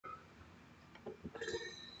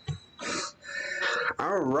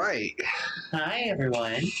Alright. Hi,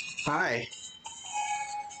 everyone. Hi.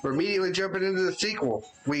 We're immediately jumping into the sequel.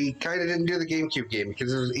 We kind of didn't do the GameCube game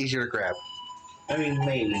because it was easier to grab. I mean,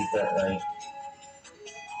 maybe, but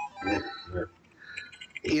like...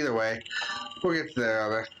 Either way, we'll get to the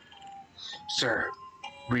other. Sir,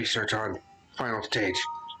 research on final stage.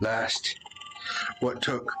 Last. What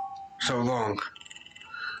took so long?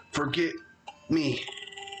 Forget me.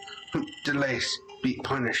 Delays be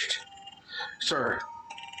punished. Sir,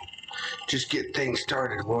 just get things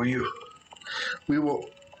started, will you? We will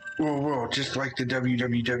just like the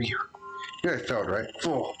WWW. You know it felt right.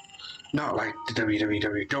 Full. Not like the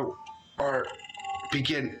WWW. Don't. Or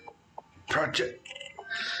begin. Project.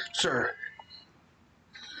 Sir.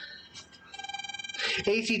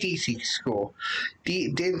 ACDC school.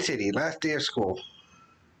 Den City. Last day of school.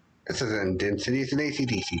 This isn't Den City. It's an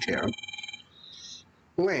ACDC town.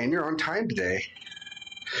 Lynn, you're on time today.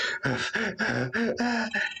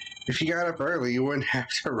 If you got up early, you wouldn't have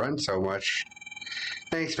to run so much.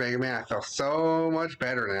 Thanks, Megaman. I feel so much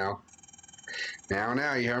better now.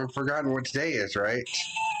 Now, you haven't forgotten what today is, right?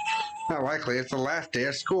 Not likely. It's the last day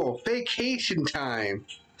of school. Vacation time.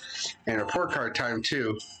 And report card time,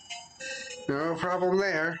 too. No problem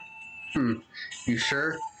there. You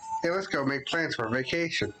sure? Hey, let's go make plans for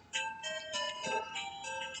vacation.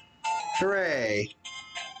 Hooray!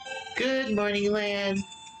 Good morning, Lan.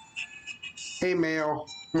 Hey, Mail.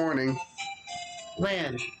 Morning.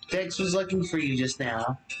 Lan, Dex was looking for you just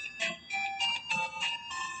now.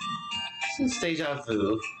 Since deja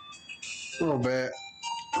vu. A little bit.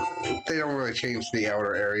 They don't really change the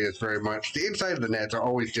outer areas very much. The inside of the nets are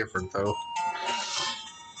always different, though.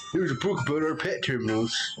 There's a book about our pet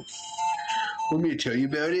terminals. Want me to tell you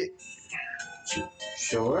about it?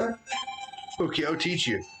 Sure. Okay, I'll teach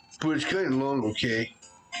you. But it's kind of long, okay?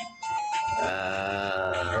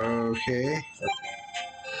 Okay.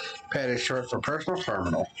 PET is short for personal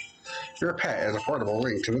terminal. Your pet is a portable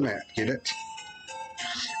link to the net. Get it?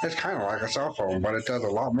 It's kind of like a cell phone, but it does a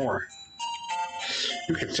lot more.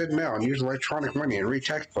 You can send mail and use electronic money and read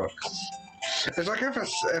textbooks. It's like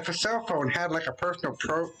if a cell phone had like a personal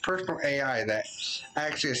AI that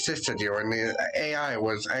actually assisted you, and the AI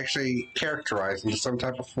was actually characterized into some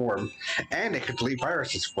type of form, and it could delete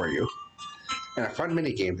viruses for you. And a fun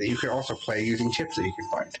mini game that you could also play using chips that you can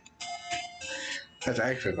find. That's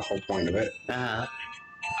actually the whole point of it. The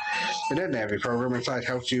NetNavi program inside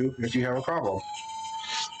helps you if you have a problem.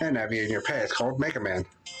 NetNavi in your pet is called Megaman.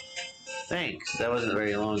 Thanks. That wasn't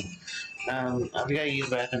very long. I've got to use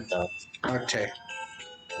the bathroom though. Okay.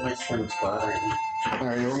 My stomach's bothering me.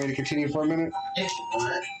 Alright, you want me to continue for a minute? If you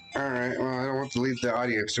want. Alright, well, I don't want to leave the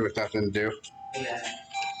audience with nothing to do. Yeah.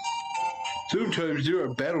 Sometimes there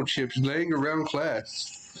are battle chips laying around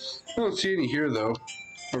class. I don't see any here, though.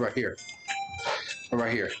 What about here? What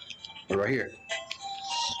about here? What about here?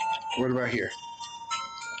 What about here?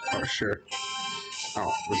 Oh, sure.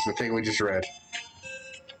 Oh, this is the thing we just read.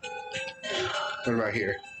 What about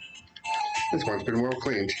here? This one's been well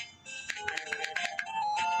cleaned.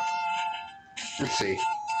 Let's see.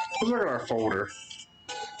 Let's look at our folder.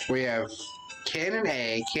 We have Canon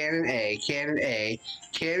A, Canon A, Canon A,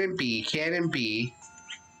 Canon B, Canon B.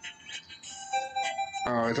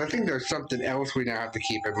 Oh, I think there's something else we now have to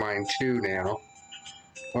keep in mind too now.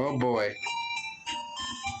 Oh boy.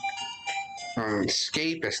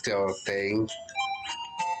 Escape is still a thing.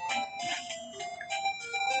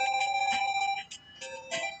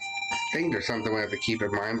 I think there's something we have to keep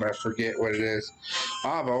in mind, but I forget what it is.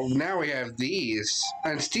 Ah, but now we have these.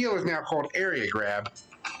 And steal is now called area grab.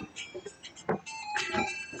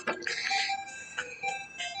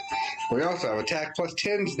 We also have attack plus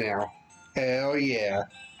 10s now. Hell yeah.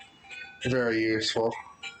 Very useful.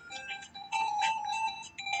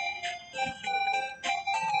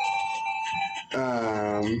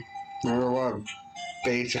 There's a lot of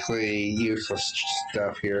basically useless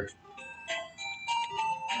stuff here.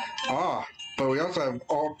 Ah, but we also have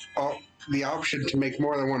all the option to make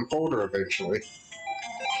more than one folder eventually.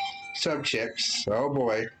 Subchips. Oh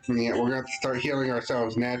boy. Yeah, we're going to have to start healing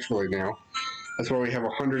ourselves naturally now. That's why we have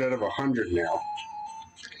 100 out of 100 now.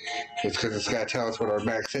 It's because it's got to tell us what our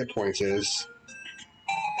max hit points is.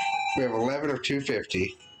 We have 11 of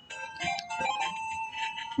 250.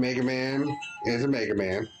 Megaman is a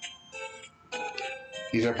Megaman.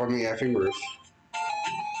 He's up on the effing roof.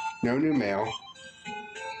 No new mail.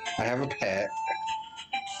 I have a pet.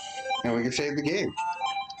 And we can save the game.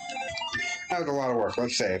 That was a lot of work.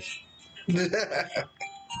 Let's save. Look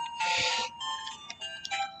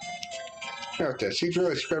at this. He's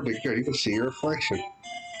really scrubbly good. You can see your reflection.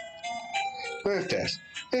 Look at this.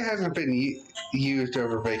 It hasn't been used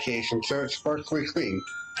over vacation, so it's sparkly clean.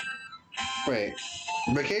 Wait,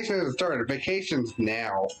 vacation hasn't started. Vacation's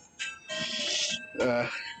now.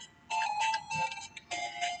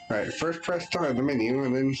 Right, first press start on the menu,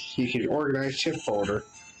 and then you can organize chip folder.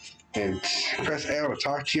 And press L to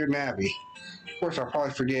talk to your Navi. Of course, I'll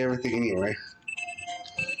probably forget everything anyway.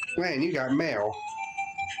 Man, you got mail.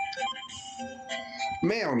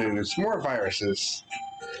 Mail news, more viruses.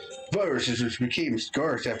 Viruses which became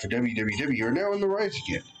scarce after WWW are now on the rise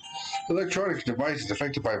again. Electronic devices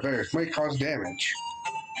affected by virus might cause damage.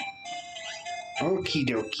 Okie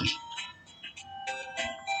dokie.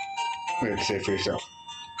 What did it say for yourself?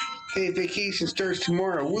 Hey, vacation starts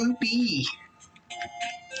tomorrow. Whoopee!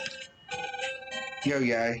 Yo,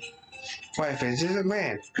 yay. Why, Fizz, is it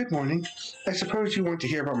man? Good morning. I suppose you want to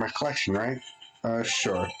hear about my collection, right?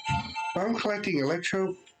 Sure. Well, I'm collecting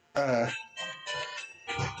Electopian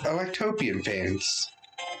fans.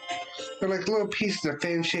 They're like little pieces of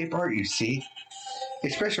fan-shaped art, you see. A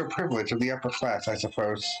special privilege of the upper class, I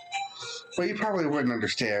suppose. Well, you probably wouldn't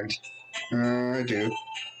understand. I do.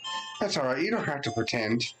 That's alright, you don't have to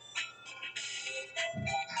pretend.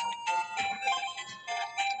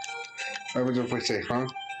 What was if we say, huh?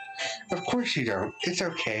 Of course you don't. It's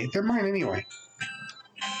okay. They're mine anyway.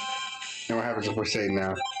 Now what happens if we say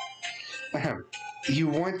now? You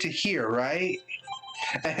want to hear, right?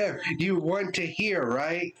 You want to hear,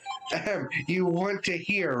 right? You want to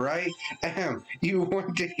hear, right? You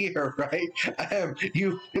want to hear, right?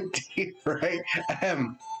 You want to hear, right?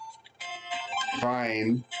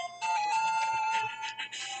 Fine.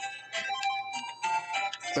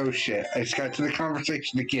 Oh shit, I just got to the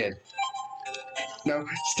conversation again. No,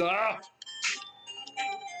 stop!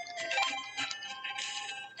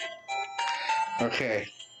 Okay,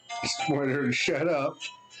 just wanted her to shut up.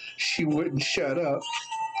 She wouldn't shut up.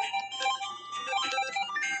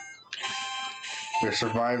 They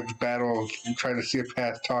survived the battle of trying to see a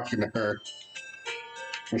path talking to her.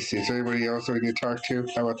 Let's see, is there anybody else we need to talk to?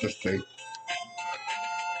 How about this thing?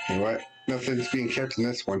 What? Nothing's being kept in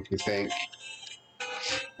this one, you think?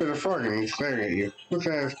 There's a frog and he's glaring at you. Look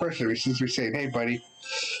at his expression since we're saying, hey buddy,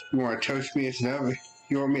 you want to toast me? It's an oven.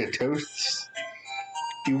 You want me to toast?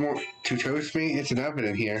 You want to toast me? It's an oven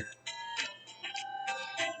in here.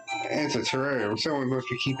 And it's a terrarium. Someone must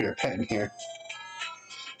be keeping a pet in here.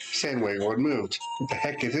 Sandwiggle, it moved. What the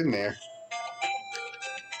heck is in there?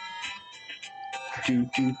 Do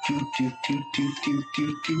do do do do do do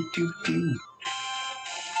do do do do.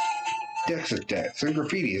 Decks of decks and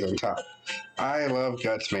graffitis on top. I love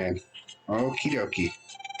guts, man. Okie dokie.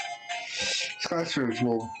 These classrooms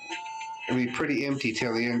will be pretty empty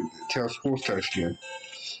till school starts again.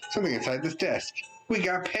 Something inside this desk. We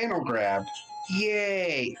got panel grab.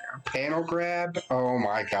 Yay! Panel grab? Oh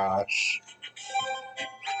my gosh.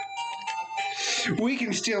 We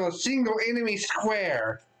can steal a single enemy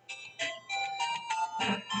square.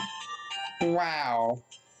 Wow.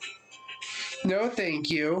 No,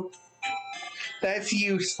 thank you. That's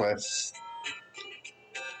useless.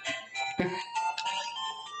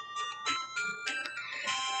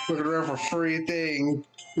 Looking around for free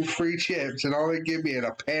free chips, and all they give me is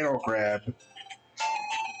a panel grab.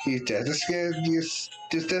 These desks, this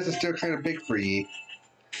desk is still kind of big for ye.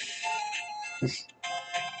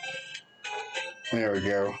 There we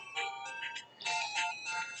go.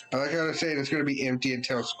 I like how they're saying it's going to be empty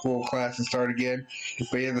until school classes start again,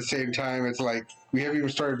 but at the same time, it's like, we haven't even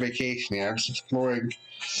started vacation yet. I'm just exploring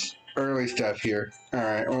early stuff here.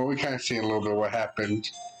 Alright, well, we kind of seen a little bit of what happened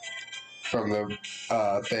from the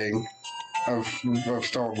thing. I've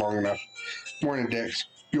stalled long enough. Morning, Dex.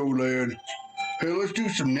 Yo, lad. Hey, let's do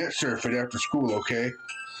some net surfing after school, okay?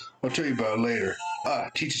 I'll tell you about it later.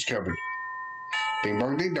 Teacher's coming. Ding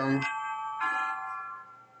bong ding dong.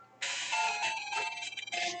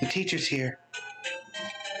 The teacher's here.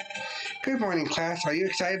 Good morning, class. Are you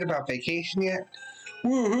excited about vacation yet?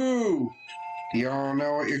 Woohoo! Do y'all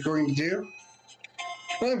know what you're going to do?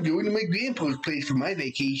 I'm going to my grandpa's place for my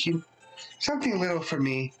vacation. Something little for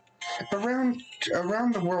me. Around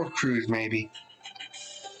the world cruise, maybe.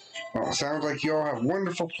 Well, it sounds like you all have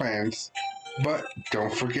wonderful plans, but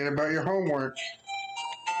don't forget about your homework.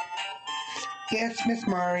 Yes, Miss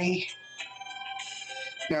Mari.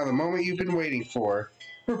 Now, the moment you've been waiting for.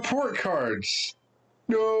 Report cards!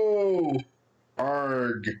 No!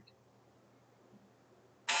 Arg.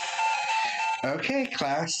 Okay,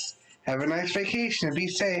 class. Have a nice vacation and be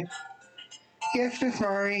safe. Yes, Miss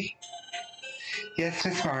Mari. Yes,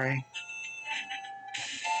 Miss Mari.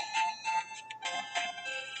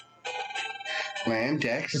 Lan,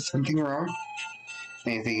 Dex, is something wrong?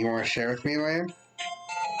 Anything you want to share with me, Lan?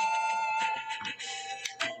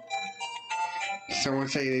 Someone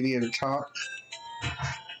say they need to talk?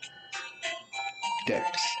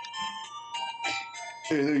 Dex.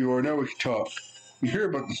 Hey, there you are. Now we can talk. You hear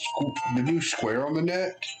about the new square on the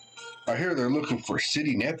net? I hear they're looking for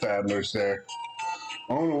city net battlers there.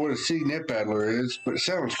 I don't know what a city net battler is, but it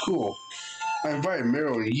sounds cool. I invited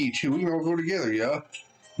Meryl and Yi too. We can all go together, yeah?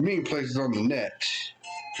 The meeting place is on the net,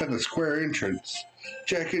 at the square entrance.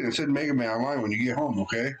 Check in and send Megaman online when you get home,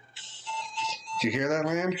 okay? Did you hear that,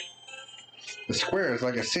 Land? The square is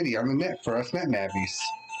like a city on the net for us net navvies.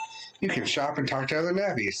 You can shop and talk to other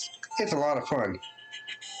navvies. It's a lot of fun.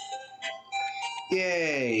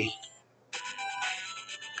 Yay!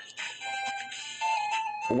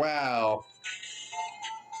 Wow.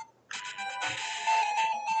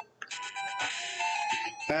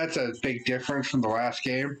 That's a big difference from the last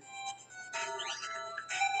game.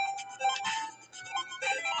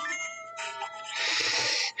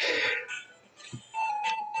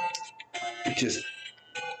 Just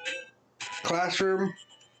classroom,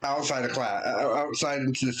 outside of class, outside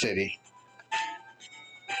into the city.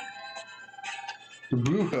 The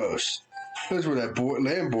Blue House. That's where that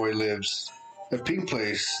land boy lives. The pink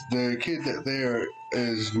place. The kid that there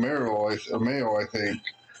is Meryl, I think.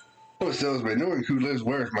 What sells me? Knowing who lives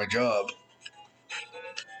where is my job.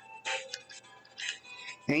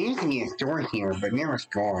 There used to be a store here, but now it's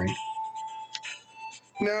gone.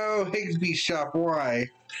 No, Higsby's shop. Why?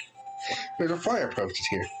 There's a flyer posted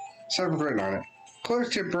here. Something's written on it.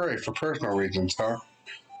 Closed temporary for personal reasons, huh?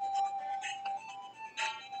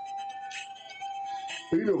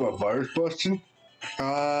 Do you know about virus busting?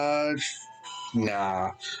 Nah.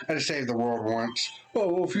 I just saved the world once.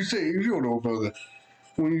 Oh, well, if you say you don't know about it.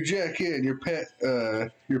 When you jack in your pet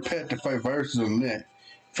to fight viruses on the net,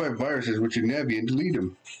 fight viruses with your Navi and delete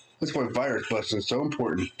them. That's why virus busting is so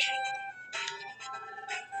important.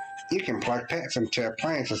 You can plug pets into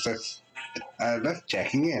appliances. That's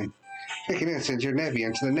jacking in. Jacking in sends your Navi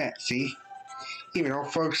into the net, see? Even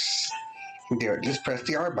old folks can do it. Just press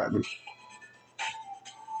the R button.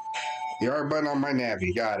 The R button on my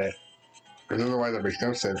Navi, got it. Because otherwise that makes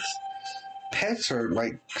no sense. Pets are,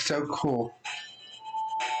 like, so cool.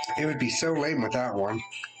 It would be so lame without one.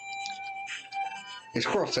 A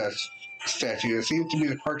squirrel statue that seems to be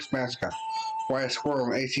the park's mascot. Why a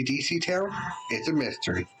squirrel in ACDC town? It's a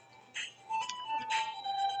mystery.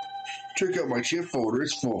 Check out my chip folder.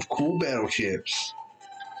 It's full of cool battle chips.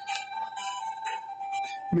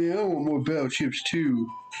 Man, I want more battle chips too.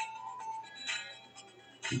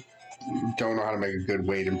 Don't know how to make a good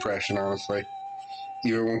Wade impression, honestly.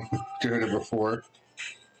 Even when we've done it before.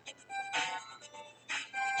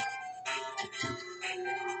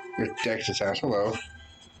 It's Dex's house. Hello.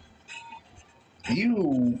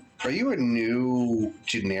 Are you a new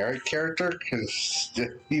generic character? Because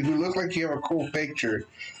you look like you have a cool picture,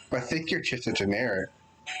 but I think you're just a generic.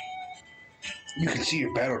 You can see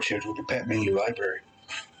your battle chips with the pet menu library.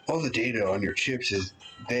 All the data on your chips is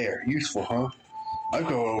there. Useful, huh? I've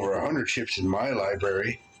got over 100 chips in my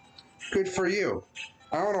library. Good for you.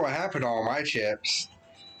 I don't know what happened to all my chips.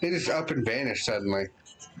 They just up and vanished suddenly.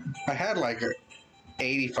 I had like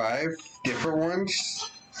 85 different ones.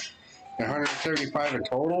 175 in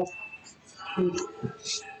total.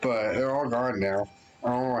 But they're all gone now. I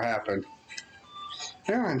don't know what happened.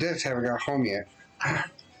 Meryl and Des haven't got home yet. At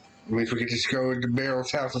least we could just go to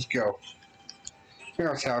Meryl's house. Let's go.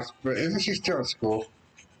 Meryl's house, but isn't she still at school?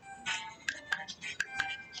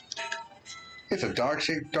 It's a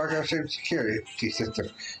doghouse-shaped security system.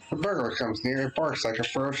 A burglar comes near and barks like a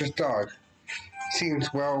ferocious dog.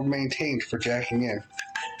 Seems well maintained for jacking in.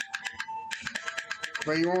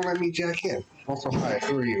 But you won't let me jack in. Also, hi,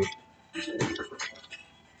 who are you?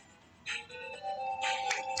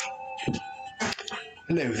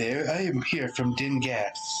 Hello there, I am here from Din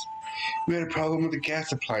Gas. We had a problem with the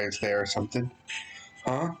gas appliance there or something.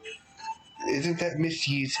 Huh? Isn't that Miss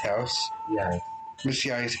Yee's house? Yeah. Miss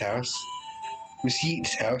Yee's house? Miss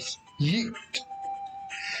Yeet's house? Yeet!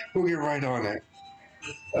 We'll get right on it.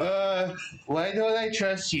 Why don't I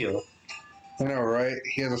trust you? I know, right?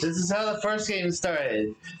 This is how the first game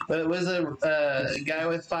started. But it was a guy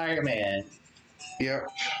with Fireman. Yep.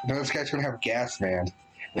 Now this guy's gonna have Gas Man.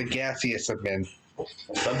 The gassiest of men.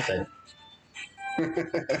 Something.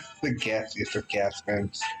 The gassiest of gas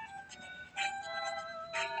men.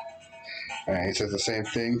 Alright, he says the same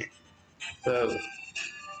thing. So,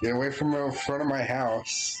 get away from the front of my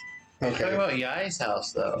house. okay. Talking about Yai's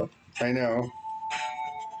house, though. I know.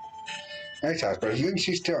 Nice house, but I think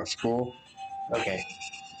she's still at school. Okay.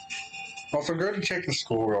 Also, go to check the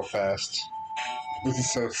school real fast. This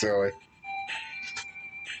is so silly.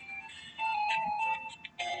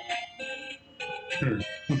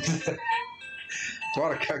 a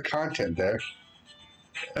lot of content there.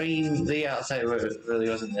 I mean, the outside really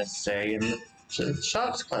wasn't necessary, and the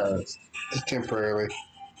shop's closed. Just temporarily.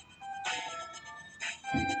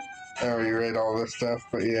 I already read all this stuff,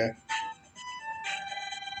 but yeah.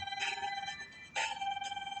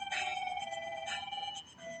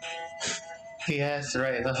 He has to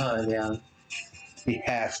write the hunt down. He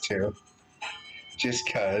has to. Just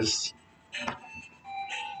cuz.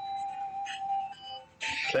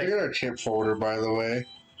 I got our chip folder, by the way.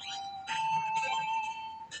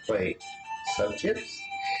 Wait, sub chips?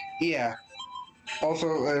 Yeah.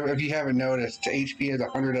 Also, if you haven't noticed, HP is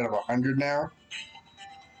 100 out of 100 now.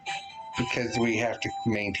 Because we have to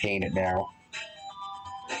maintain it now.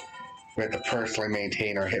 We have to personally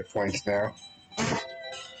maintain our hit points now.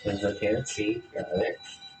 Okay, let's see. Got it.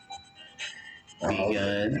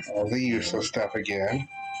 All the useless stuff again.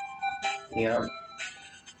 Yep.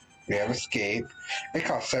 We have escape. It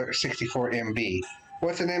costs 64 MB.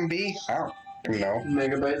 What's an MB? I don't know.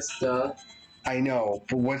 Megabyte stuff. I know,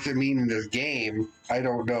 but what's it mean in this game? I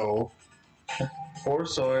don't know. 4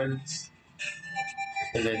 swords.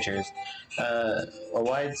 Adventures. A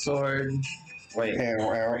wide sword. Wait.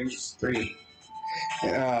 And, 3.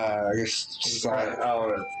 I guess.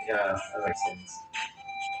 Oh, yeah, that makes sense.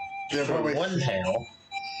 Yeah, probably 1 panel.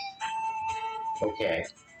 Okay.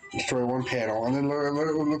 Destroy 1 panel, and then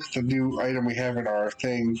look at the new item we have in our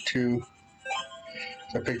thing too.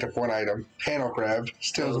 So I picked up 1 item. Panel grab.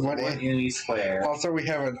 Still is 1 unity square. Also, we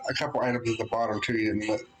have a couple items at the bottom too. You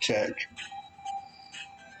didn't check.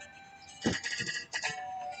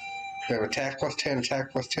 We have attack plus 10,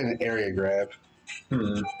 and area grab.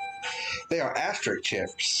 They are asterisk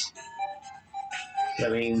chips.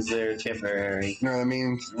 That means they're temporary. No, that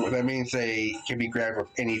means they can be grabbed with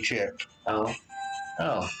any chip. Oh.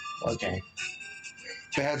 Oh, okay.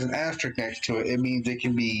 If it has an asterisk next to it, it means it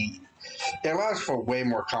can be. It allows for way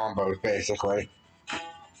more combos, basically.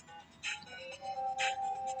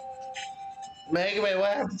 Megaman,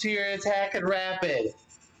 what happened to your attack and rapid?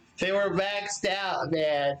 They were maxed out,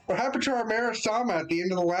 man. What happened to our Marasama at the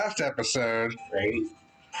end of the last episode? Right.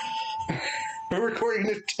 We're recording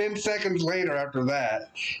this 10 seconds later after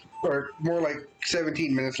that. Or more like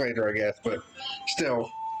 17 minutes later, I guess, but still.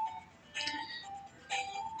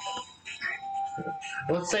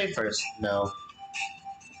 Let's say first, no.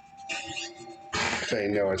 Say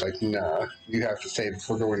no, it's like, nah. You have to say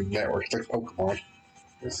before going to the network. It's like Pokemon.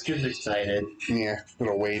 This kid's excited. Yeah,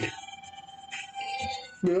 little Wade.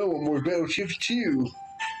 No, one more battleship too.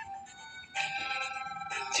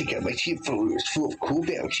 Check out my chip folder. It's full of cool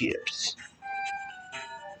battleships.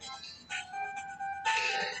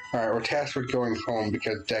 Alright, we're tasked with going home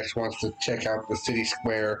because Dex wants to check out the city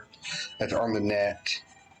square that's on the net.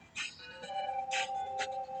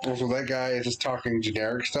 Also, that guy is just talking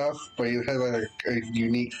generic stuff, but he has like a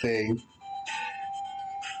unique thing.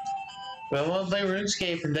 Well, I want to play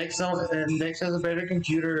RuneScape, and Dex has a better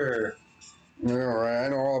computer. Alright, I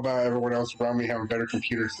know all about everyone else around me having better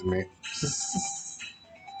computers than me.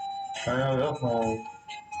 I'll go home.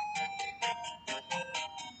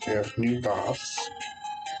 We have new boss.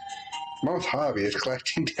 Mom's hobby is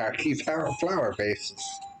collecting tacky flower vases.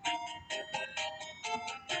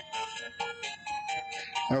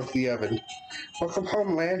 How's the oven? Welcome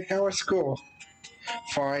home, Lan. How was school?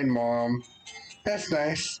 Fine, Mom. That's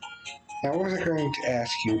nice. Now, what was I going to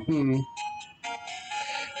ask you?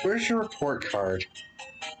 Where's your report card?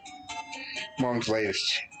 Mom's latest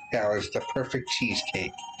challenge is the perfect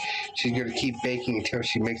cheesecake. She's going to keep baking until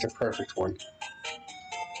she makes a perfect one.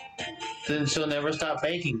 Then she'll never stop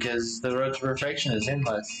baking because the road to perfection is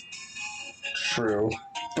endless. True.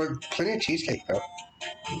 But plenty of cheesecake, though.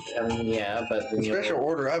 Yeah, but... A special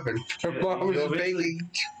order oven. Mom is baking.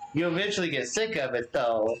 You eventually get sick of it,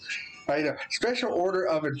 though. I know. Special order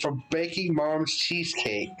oven for baking Mom's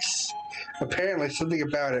cheesecakes. Apparently, something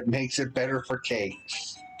about it makes it better for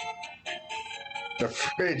cakes. The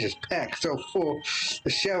fridge is packed so full,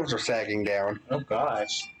 the shelves are sagging down. Oh,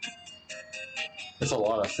 gosh. That's a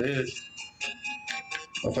lot of food.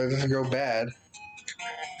 Hopefully this doesn't go bad.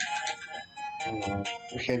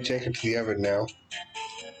 We can't check into the oven now.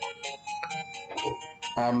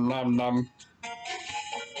 Nom nom.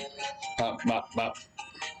 Bop bop bop.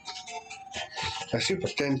 A super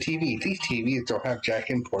thin TV. These TVs don't have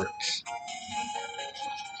jack in ports.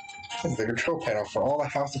 The control panel for all the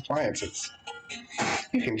house appliances.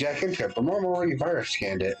 You can jack into it, but Mom already virus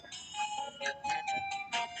scanned it.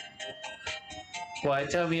 Why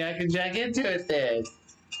tell me I can jack into it then?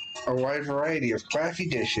 A wide variety of classy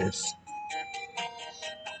dishes.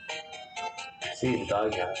 See the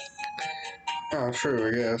doghouse. Oh, true,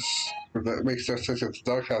 I guess. That makes no sense if the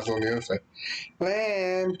doghouse on the other side.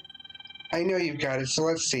 Lynn, I know you've got it, so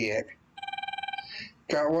let's see it.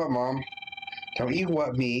 Got what, Mom? Don't you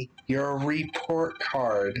what me? Your report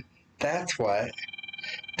card. That's what.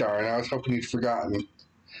 Darn, I was hoping you'd forgotten.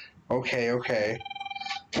 Okay, okay.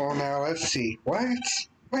 Well, now let's see. What?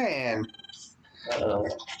 Man. Uh-oh.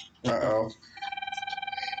 Uh-oh.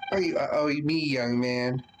 Oh, you uh-oh, me, young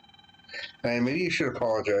man. Man, maybe you should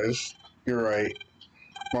apologize. You're right.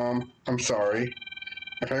 Mom, I'm sorry.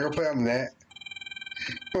 Can I go play on the net?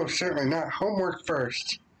 Oh, certainly not. Homework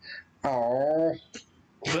first. Oh.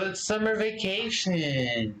 But it's summer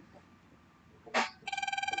vacation.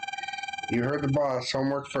 You heard the boss.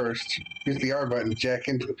 Homework first. Use the R button to jack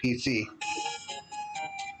into the PC.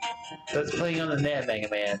 That's playing on the net,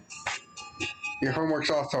 Megaman. Your homework's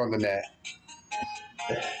also on the net.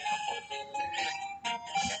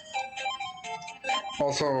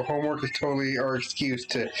 Also, homework is totally our excuse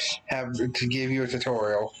to give you a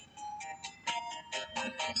tutorial.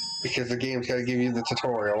 Because the game's got to give you the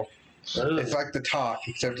tutorial. Ooh. It's like the talk,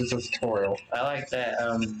 except it's a tutorial. I like that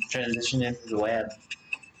transition into the web.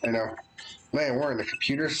 I know. Man, we're in the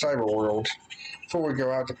computer cyber world. Before we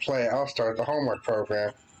go out to play, I'll start the homework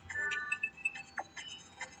program.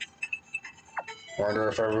 Wonder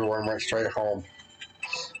if everyone went straight home.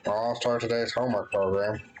 Well, I'll start today's homework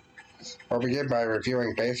program. I'll begin by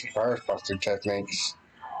reviewing basic virus busting techniques.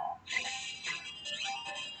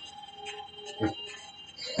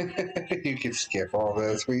 You can skip all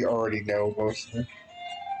this. We already know most of it.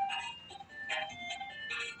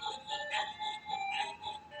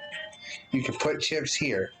 You can put chips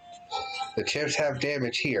here. The chips have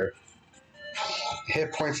damage here. The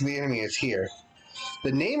hit points of the enemy is here.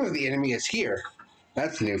 The name of the enemy is here.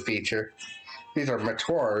 That's a new feature. These are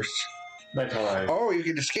Mators. Mators. Oh, you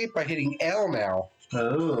can escape by hitting L now.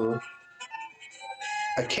 Oh.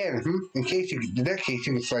 I can. In that case,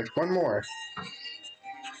 you can select one more.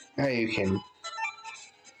 Now you can.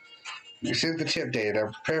 You send the chip data.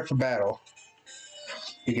 Prepare for battle.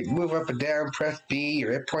 You can move up and down. Press B.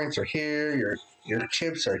 Your hit points are here. Your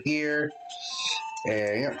chips are here.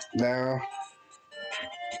 And yep. Now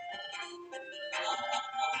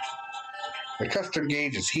the custom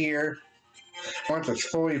gauge is here. Once it's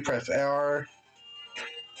full, you press R,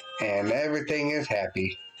 and everything is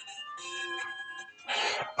happy.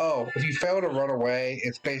 Oh, if you fail to run away,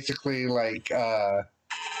 it's basically like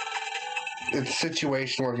it's a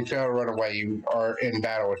situation where if you fail to run away, you are in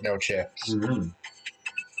battle with no chips. Mm-hmm.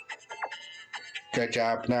 Good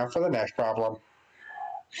job. Now for the next problem.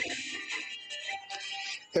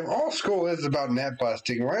 If all school is about net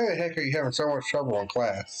busting, why the heck are you having so much trouble in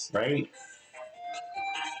class? Right?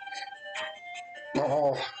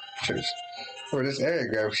 Oh, chips. Where this area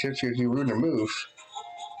grab chips gives you room to move.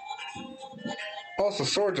 Also,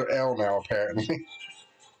 swords are L now, apparently.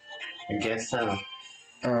 I guess so.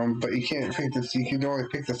 But you can't pick this. You can only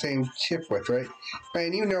pick the same chip with, right?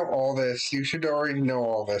 Man, you know all this. You should already know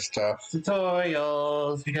all this stuff.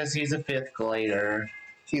 Tutorials, because he's a 5th grader.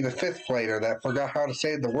 He's a 5th grader that forgot how to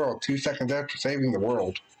save the world 2 seconds after saving the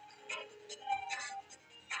world.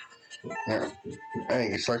 Yeah. Hey,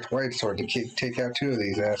 you select white sword to take out 2 of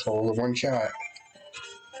these assholes in one shot.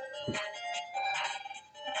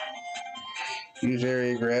 Use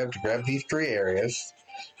area grab to grab these 3 areas.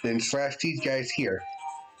 Then slash these guys here.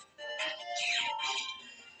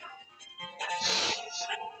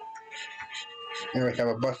 And we have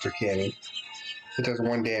a buster cannon. It does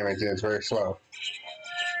 1 damage and it's very slow.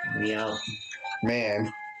 Yep.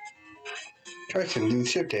 Man. Try sending the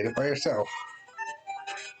ship data by yourself.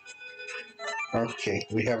 Okay,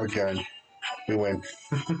 we have a gun. We win.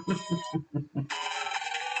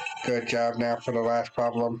 Good job. Now for the last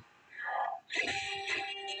problem.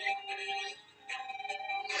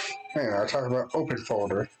 Hang on, I'll talk about open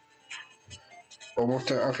folder. Almost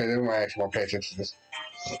done. Okay, never mind. I actually won't pay attention to this.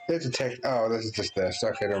 There's a text. Oh, this is just this.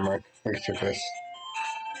 Okay, never mind. Let me check this.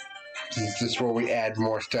 This is just where we add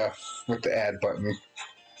more stuff with the add button.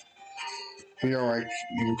 If you don't like,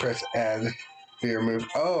 you can press add. Here, move.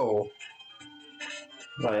 Oh!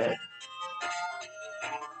 What?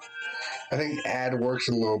 I think add works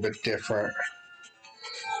a little bit different.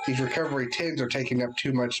 These recovery tins are taking up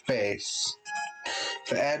too much space.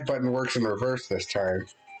 The add button works in reverse this time.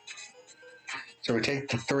 So we take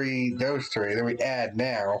those 3, then we add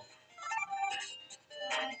now.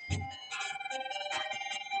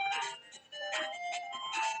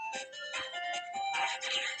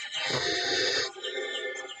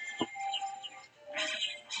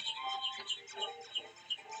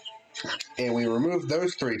 And we remove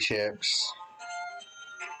those 3 chips.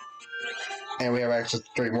 And we have access to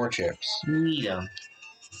 3 more chips. Need 'em.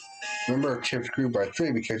 Number of chips grew by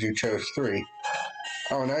 3 because you chose 3.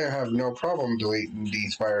 Oh, now you have no problem deleting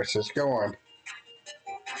these viruses. Go on.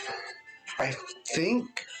 I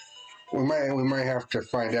think we might have to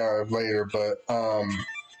find out later, but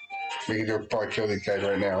we can just probably kill these guys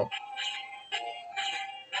right now.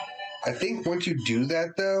 I think once you do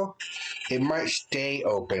that though, it might stay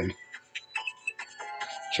open.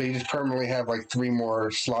 So you just permanently have like 3 more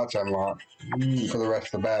slots unlocked for the rest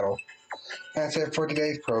of the battle. That's it for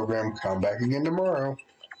today's program. Come back again tomorrow.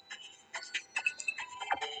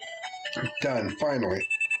 Done, finally.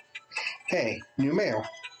 Hey, new mail.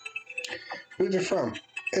 Who's it from?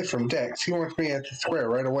 It's from Dex. He wants me at the square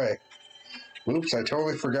right away. Oops, I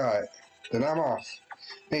totally forgot. Then I'm off.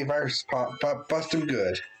 Hey, viruses pop, bust him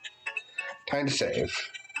good. Time to save.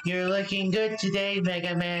 You're looking good today,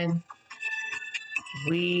 Megaman.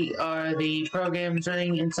 We are the programs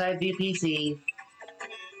running inside the PC.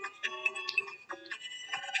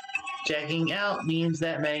 Checking out means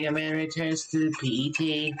that Megaman returns to the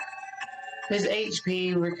PET. His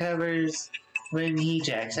HP recovers when he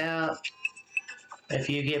jacks out. If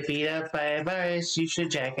you get beat up by a virus, you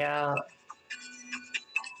should jack out.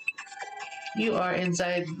 You are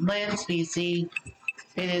inside Lance PC.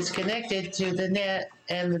 It is connected to the net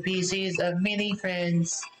and the PCs of many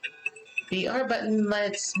friends. The R button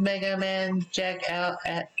lets Mega Man jack out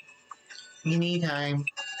at any time.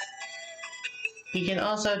 He can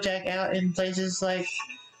also jack out in places like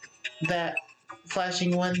that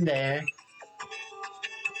flashing one there.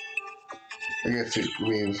 I guess it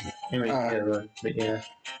means... But yeah.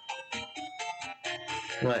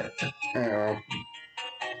 What? I don't know.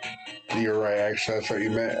 You're right, actually, that's what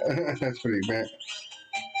you meant. That's what you meant.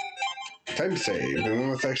 Time to save, and then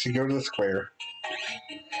let's actually go to the square.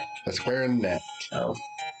 The square and net. Oh.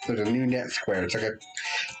 There's a new net square. It's like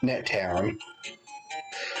a net town.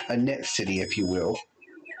 A net city, if you will.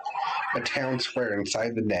 A town square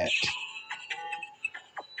inside the net.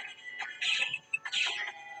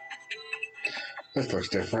 This looks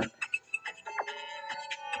different.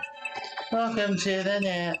 Welcome to the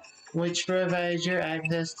net, which provides your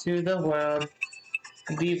access to the world.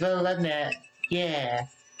 Viva la net. Yeah.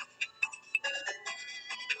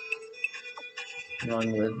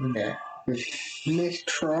 Long live the net. Miss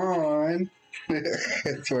Tron.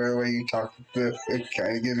 That's the way you talk. It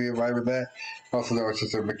kind of gives me a vibe of that. Also, though, it's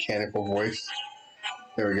just a mechanical voice.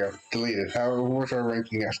 There we go. Deleted. What's our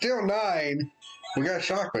ranking now? Still 9. We got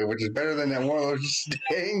Shockwave, which is better than that one of those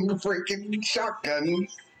dang freaking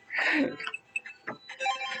shotguns.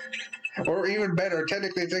 Or even better,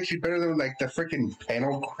 technically, it's actually better than like the freaking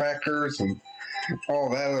panel crackers and all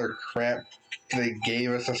that other crap they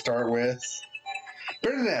gave us to start with.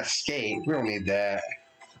 Better than that escape. We don't need that.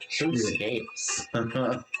 Escapes. We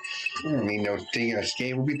don't need no stinking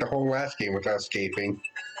escape. We'll beat the whole last game without escaping.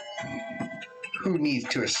 Who needs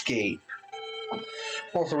to escape?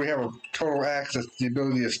 Also, we have a total access to the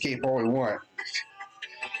ability to escape all we want.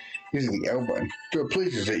 Using the L button. There are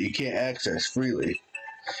places that you can't access freely.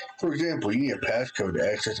 For example, you need a passcode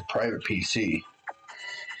to access a private PC.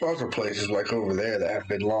 Also places like over there that have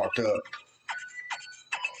been locked up.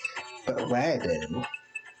 But why then?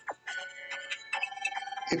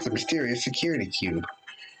 It's a mysterious security cube.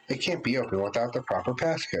 It can't be opened without the proper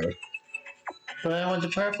passcode. But I want the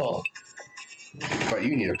purple. But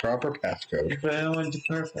you need a proper passcode. But I want the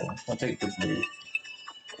purple. I'll take the blue.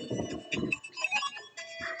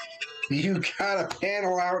 You got a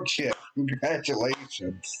panel out chip.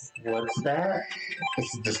 Congratulations. What's that?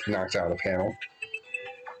 This just knocks out a panel.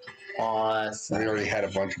 Awesome. We already had a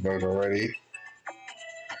bunch of those already.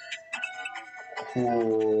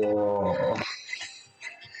 Cool.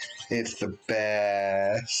 It's the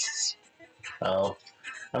best. Oh.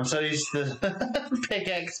 I'm so used to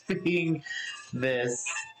pickaxe being this.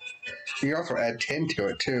 You can also add 10 to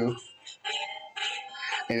it too.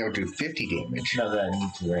 And it'll do 50 damage. Not that I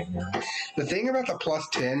need to right now. The thing about the plus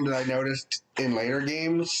 10 that I noticed in later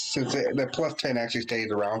games, since the plus 10 actually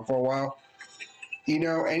stays around for a while, you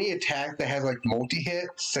know, any attack that has like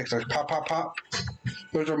multi-hits, like those pop, pop, pop,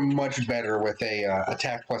 those are much better with a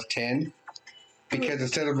attack plus 10. Because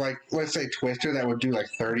instead of like, let's say Twister, that would do like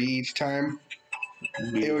 30 each time,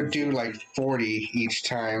 it would do like 40 each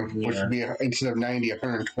time, which would be, instead of 90,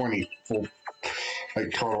 120 full,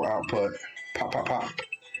 like total output. Pop, pop, pop.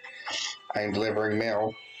 I am delivering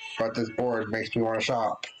mail, but this board makes me want to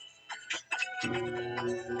shop.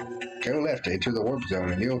 Go left into the warp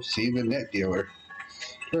zone and you'll see the net dealer.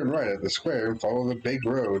 Turn right at the square and follow the big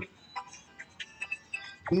road.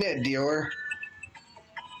 Net dealer.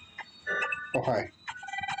 Oh, hi.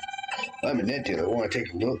 I'm a net dealer. Want to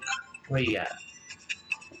take a look? What do you got?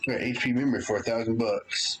 Got HP memory for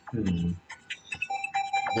 $1,000.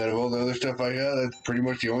 Out of all the other stuff I got, that's pretty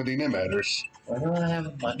much the only thing that matters. Why don't I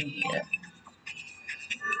have money yet?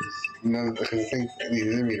 No, I think the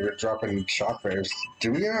enemies were dropping shockwaves.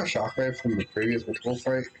 Did we get a shockwave from the previous control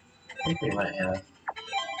fight? I think we might have.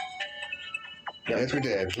 Yep. Yes, we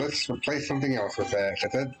did. Let's replace something else with that,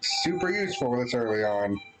 because that's super useful this early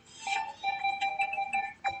on.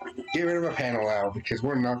 Get rid of a panel out, because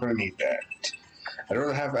we're not going to need that. I'd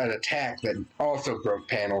rather have an attack that also broke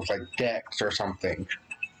panels, like Dex or something.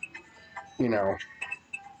 You know.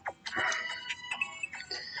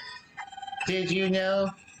 Did you know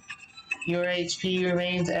your HP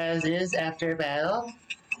remains as is after battle?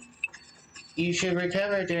 You should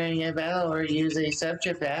recover during a battle or use a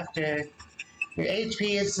subchip after. Your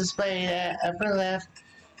HP is displayed at upper left,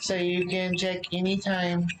 so you can check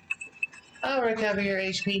anytime. I'll recover your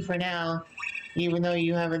HP for now, even though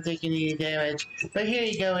you haven't taken any damage. But here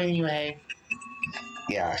you go anyway.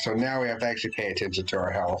 Yeah, so now we have to actually pay attention to our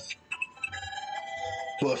health.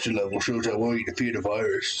 Buster level shows how well you defeat a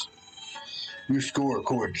virus. You score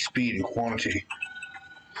according to speed and quantity.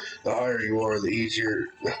 The higher you are, the easier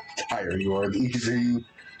you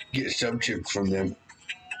get subchips from them.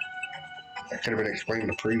 That could have been explained in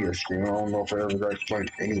the previous screen. I don't know if it ever got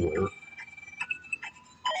explained anywhere.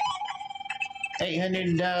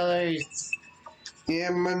 $800. Yeah,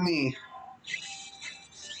 money.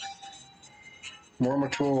 More of my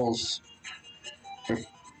tools.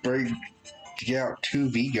 Break out 2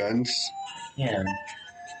 V-guns. Yeah.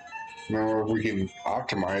 No, we can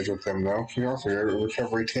optimize with them though. We also got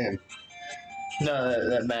recovery 10. No,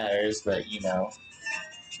 that matters, but you know.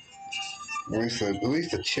 At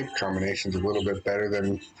least the chip combination's a little bit better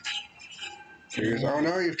than. Oh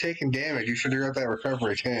no, you've taken damage. You should have got that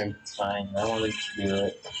recovery 10. It's fine. I wanted to do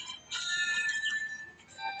it.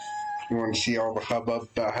 You want to see all the hubbub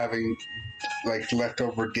about having like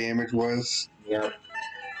leftover damage was? Yep.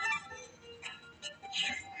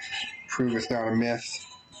 Prove it's not a myth.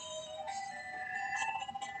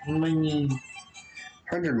 Money.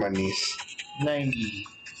 100 monies. 90.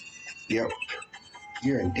 Yep.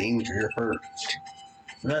 You're in danger. You're hurt.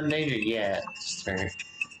 Not in danger yet. Just hurt.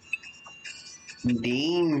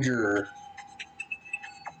 Danger.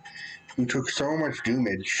 You took so much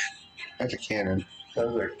damage. That's a cannon.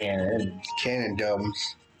 Those are cannons. Cannon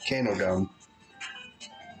dumbs. Cano dumb.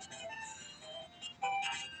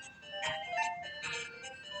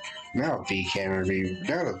 Now V cannon would be.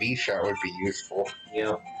 Now the V shot would be useful.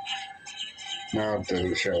 Yep. Now it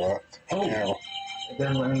doesn't show up. Oh. Now. It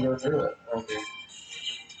doesn't let me go through it. Okay.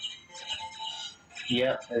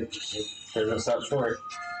 Yep. It doesn't stop short.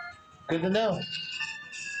 Good to know.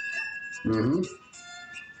 Mm-hmm.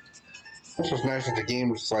 That's what's nice with the game.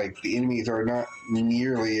 It's like the enemies are not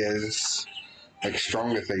nearly as like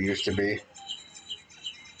strong as they used to be. I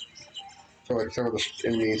feel like some of the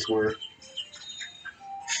enemies were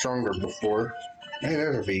stronger before. Hey,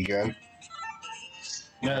 there's a V gun.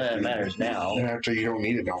 None of that matters now. And after you don't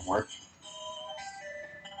need it no more.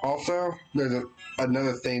 Also, there's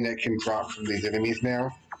another thing that can drop from these enemies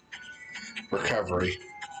now. Recovery.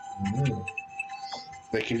 Mm.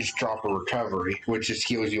 They can just drop a recovery, which just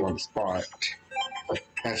heals you on the spot.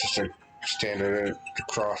 That's just a standard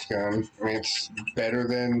cross gun. I mean, it's better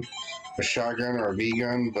than a shotgun or a V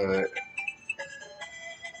gun, but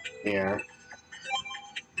yeah.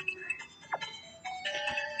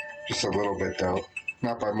 Just a little bit though.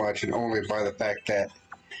 Not by much, and only by the fact that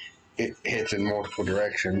it hits in multiple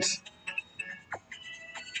directions.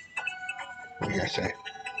 What do you guys say?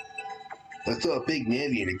 I saw a big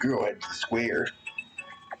navy and a girl headed to the square.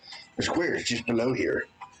 The square is just below here.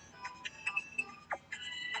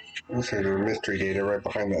 Looks like there's mystery data right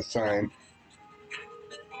behind that sign.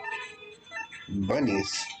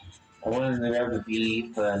 Bunnies. I wanted to grab the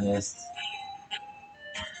B, but I missed.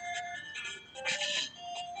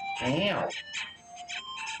 Damn.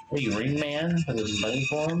 Are you Ring Man for the bunny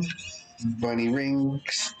form? Bunny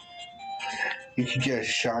rings. You could get a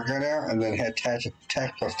shotgun out and then attach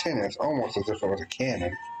attack plus 10. It's almost as if it was a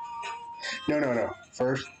cannon. No.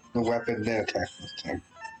 First the weapon, then attack plus 10.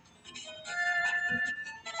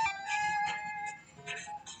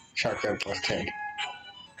 Shotgun plus 10.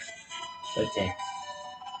 Okay.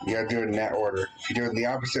 You gotta do it in that order. If you do it in the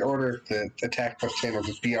opposite order, the attack plus 10 will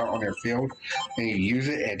just be out on your field, and you use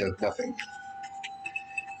it and it does nothing.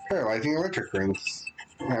 Paralyzing electric rings.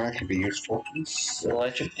 Oh, that could be useful. It's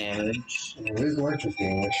electric damage. It is electric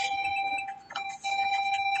damage.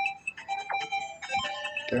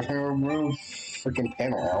 Definitely remove freaking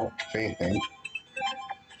panel out, if anything.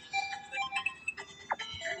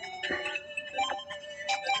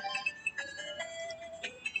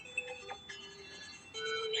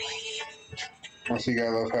 you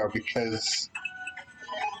gotta love how because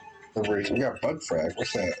the reason we got bug frag.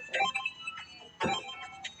 What's that?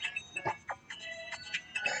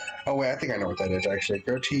 Oh wait, I think I know what that is actually.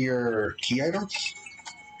 Go to your key items.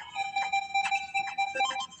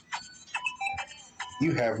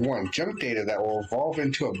 You have one junk data that will evolve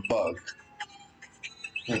into a bug.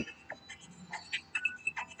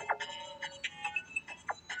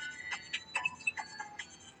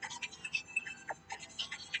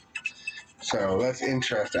 So that's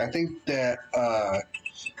interesting. I think that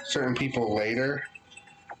certain people later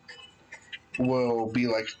will be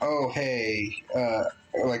like, oh, hey,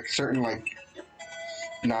 like certain like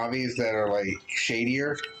Navis that are like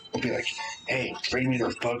shadier will be like, hey, bring me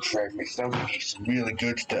those bug fragments. That would be some really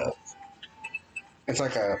good stuff. It's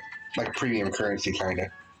like a premium currency kind of.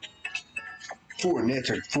 Foreign nets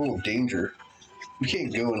are full of danger. You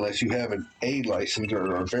can't go unless you have an A license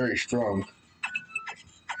or are very strong.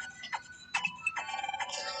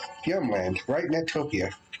 Yumland, right in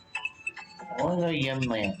Netopia. Or the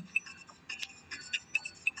Yumland.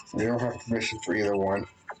 We don't have permission for either one.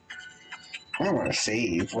 I don't want to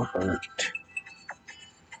save. We're hurt.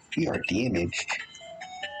 We are damaged.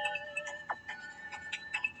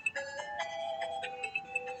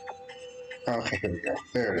 Okay, here we go.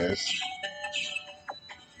 There it is.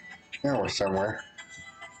 Now we're somewhere.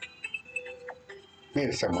 Made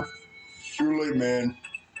it somewhere. Too late, man.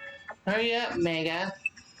 Hurry up, Mega.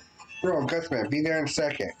 Bro, Gutsman, be there in a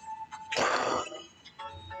second.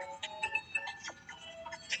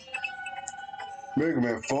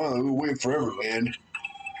 Megaman, finally, we wait forever, man.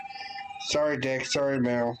 Sorry, Dick. Sorry,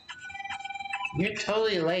 Mel. You're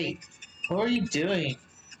totally late. What were you doing?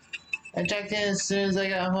 I checked in as soon as I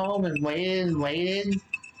got home and waited and waited.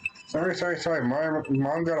 Sorry.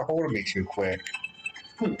 Mom got a hold of me too quick.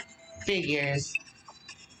 Figures.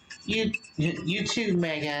 You too,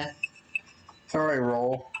 Mega. Sorry,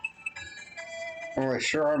 Roll. Well, I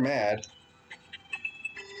sure are mad.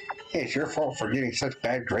 Hey, it's your fault for getting such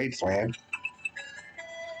bad grades, Lan.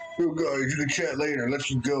 You guys, you can chat later.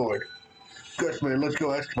 Let's get going. Gutsman, let's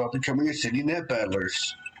go ask about becoming a city net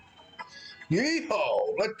battlers.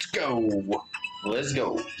 Yeehaw! Let's go! Let's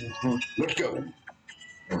go. Let's go.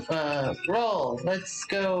 Roll. Let's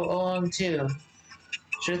go along too.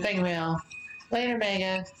 Sure thing, Mel. Later,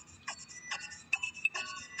 Mega.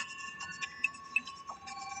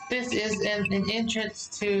 This is an entrance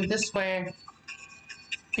to the square.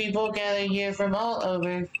 People gather here from all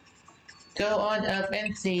over. Go on up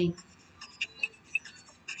and see.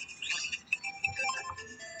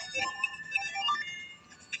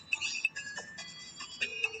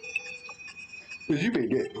 As you may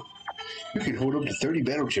know, you can hold up to 30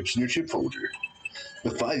 battle chips in your chip folder.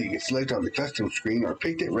 The 5 you can select on the custom screen are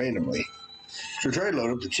picked at randomly. So try to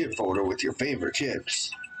load up the chip folder with your favorite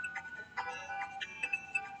chips.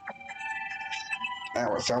 That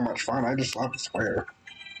was so much fun, I just love the square.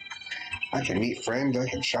 I can meet friends, I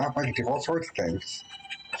can shop, I can do all sorts of things.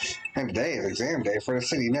 And today is exam day for the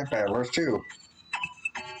city net battlers too.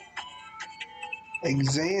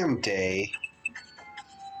 Exam day?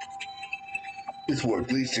 This one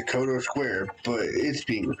leads to Kodo Square, but it's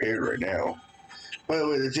being repaired right now. By the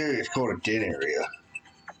way, this area is called a den area.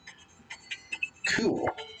 Cool.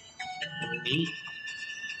 Neat.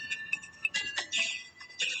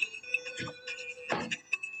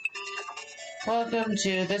 Welcome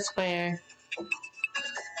to the square.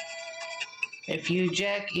 If you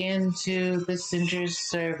jack into the center's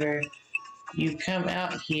server, you come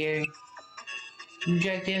out here. You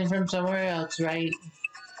jacked in from somewhere else, right?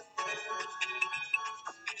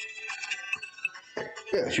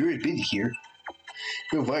 Yeah, it's really busy here.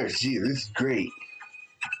 No virus here, this is great.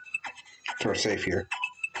 So we're safe here.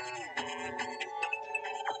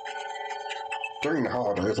 During the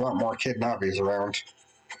holidays, there's a lot more kid Navis around.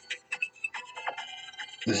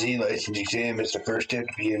 The Z license exam is the first step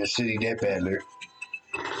to being a city net battler.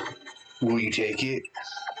 Will you take it?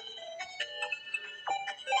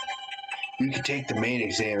 You can take the main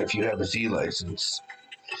exam if you have a Z license.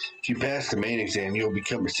 If you pass the main exam, you'll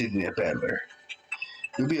become a city net battler.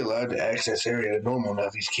 You'll be allowed to access area that normal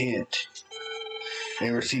Navis can't,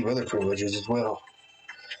 and receive other privileges as well.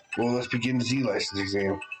 Well, let's begin the Z license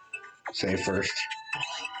exam. Save first.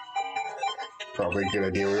 Probably a good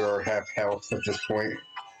idea. We are half health at this point.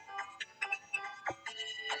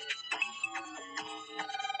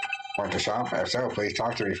 Want to shop? If so, please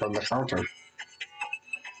talk to me from the counter.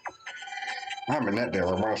 I'm a net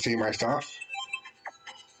dealer. Want to see my stuff?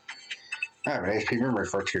 I have an HP memory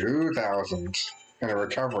for 2,000 and a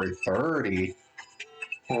recovery 30.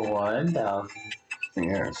 For 1,000.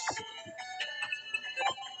 Yes.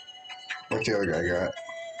 What's the other guy got?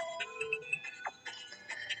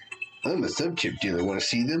 I'm a subchip dealer. Want to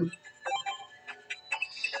see them?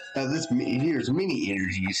 Now here's mini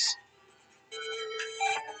energies.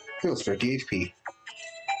 Heals 50 HP.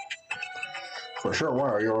 For a short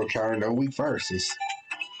while, you'll encounter no weak viruses.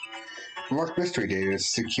 Unlock mystery data is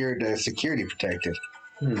security protected.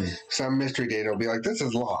 Some mystery data will be like, this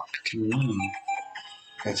is locked.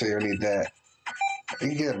 And so you'll need that. You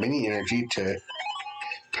can get a mini energy to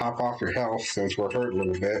top off your health since we're hurt a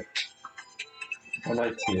little bit. I'd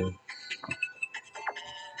like to.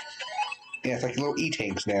 Yeah, it's like little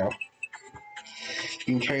E-tanks now.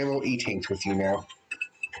 You can carry little E-tanks with you now.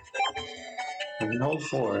 I can hold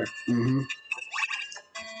 4. Mm-hmm.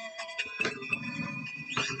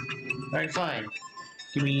 Alright, fine.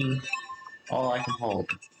 Give me all I can hold.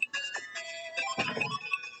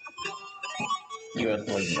 You have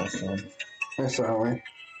more than this one. That's all right.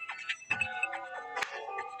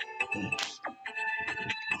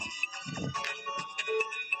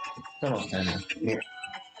 It's almost done. Yeah.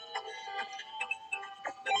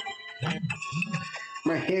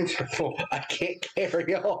 My hands are full. I can't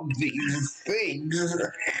carry all these things.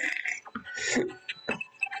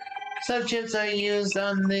 Subchips are used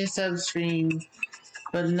on the substream,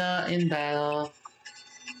 but not in battle.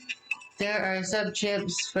 There are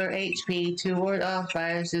subchips for HP to ward off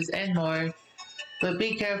viruses and more, but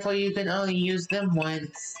be careful, you can only use them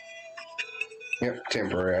once. Yep,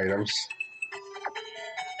 temporary items.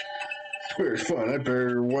 Swear it's fun. I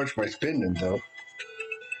better watch my spending though.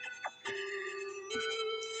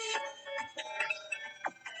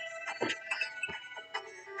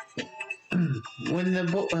 When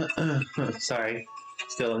the Sorry.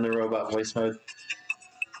 Still in the robot voice mode.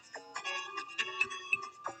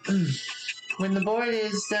 when the board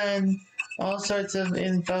is done, all sorts of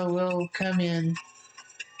info will come in.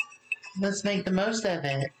 Let's make the most of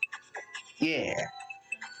it. Yeah.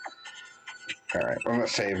 Alright, well,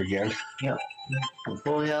 let's save again. Yep.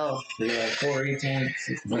 Full health. We have 4 E-tanks.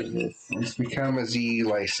 Let's become a Z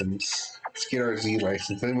license. Let's get our Z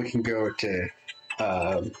license. Then we can go to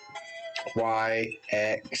Y,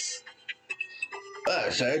 X. I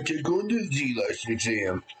decided to go on the Z license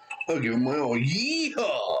exam. I'll give it my all.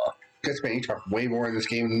 Yeehaw! Guess man, you talk way more in this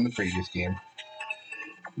game than the previous game.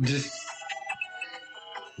 Just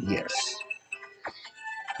yes.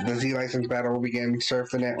 The Z license battle will begin.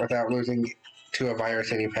 Surf the net without losing to a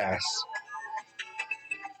virus any pass.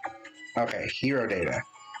 Okay, hero data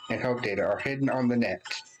and hope data are hidden on the net.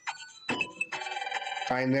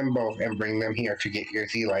 Find them both and bring them here to get your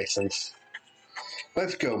Z license.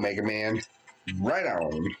 Let's go, Megaman. Right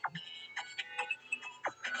on.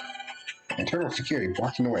 Internal security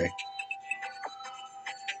blocking the way.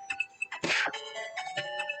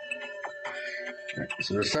 Right,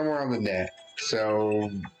 so we're somewhere on the net. So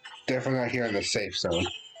definitely not here in the safe zone.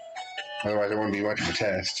 Otherwise it wouldn't be much of a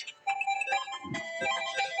test.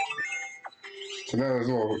 So now there's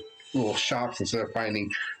little shops instead of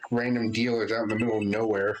finding random dealers out in the middle of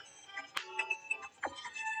nowhere.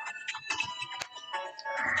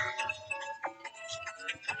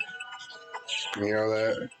 You know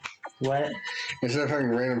that? What? Instead of having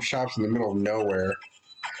random shops in the middle of nowhere,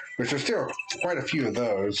 which there's still quite a few of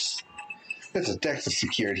those. This is Dex's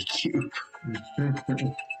security cube.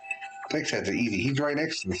 Dex has it easy. He's right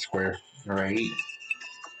next to the square. Right.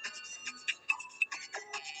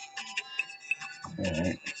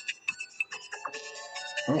 Alright.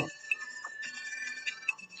 Oh.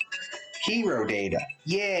 Hero data.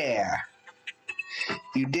 Yeah.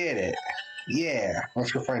 You did it. Yeah.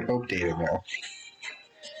 Let's go find hope data now.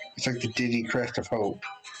 It's like the Digi Crest of Hope.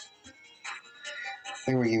 I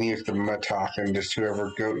think we can use the Matok and just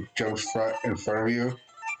whoever jumps in front of you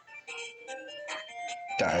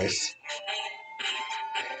dies.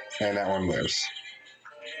 And that one lives.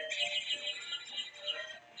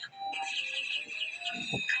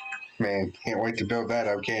 Man, can't wait to build that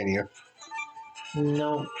up, can you?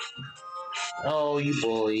 No. Oh, you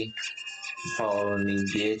bully. Following me,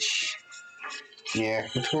 bitch. Yeah,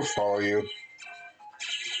 it will follow you.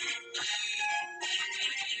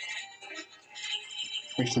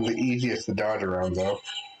 Makes it the easiest to dodge around, though.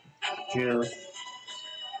 True.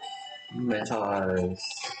 Metals.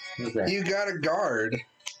 What's that? You got a guard.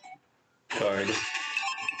 Guard.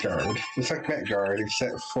 Guard. It's like Met Guard,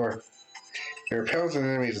 except for it repels an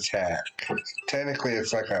enemy's attack. Technically,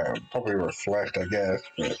 it's like a probably reflect, I guess,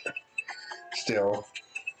 but still,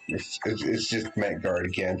 it's just Met Guard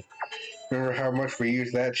again. Remember how much we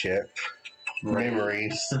used that chip? Right.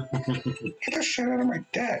 Memories. Get the shit out of my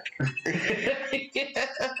deck.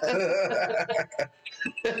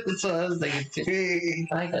 That's what I was thinking too.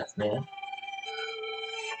 I like that, man.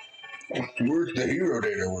 Where's the hero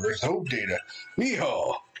data? Where's hope data?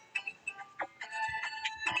 Yeehaw!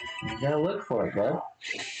 You gotta look for it, bud.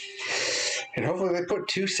 And hopefully they put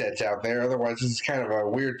 2 sets out there, otherwise this is kind of a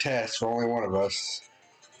weird test for only one of us.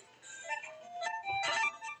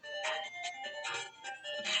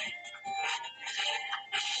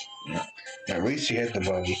 Yeah. At least you hit the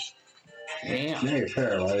buggy. Damn. Now you're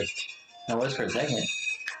paralyzed. I was for a second.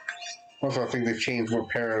 Also, I think they've changed more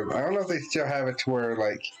I don't know if they still have it to where,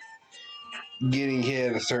 like, getting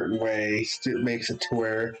hit a certain way still makes it to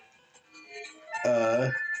where,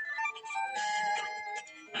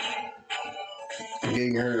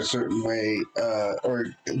 getting hurt a certain way, or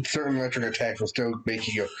certain electric attacks will still make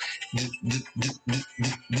you go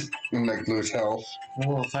and, like, lose health.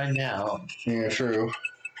 We'll find out. Yeah, true.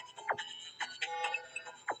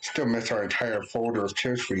 Still miss our entire folder of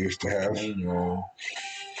tips we used to have. I know.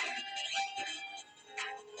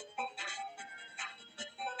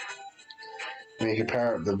 And you can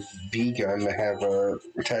power up the V gun to have a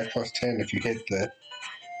attack plus 10 if you hit the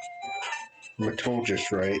tool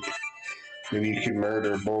just right. Maybe you can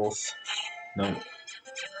murder both. Nope.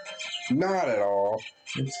 Not at all.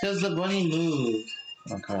 It's because the bunny moved.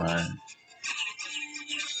 Oh, come on.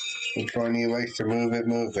 The bunny likes to move it,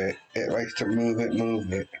 move it. It likes to move it,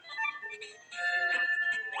 move it.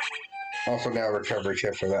 Also now recovery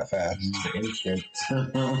chips are that fast. Instant.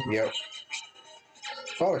 Yep.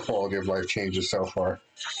 A lot of quality of life changes so far.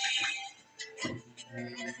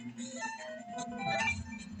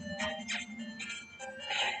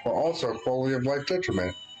 But also quality of life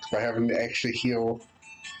detriment by having to actually heal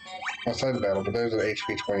outside the battle, but there's an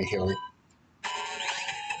HP 20 healing.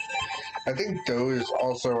 I think those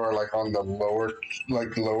also are like on the lower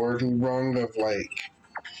rung of like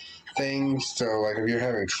things. So like if you're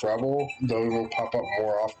having trouble, those will pop up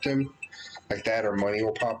more often. Like that or money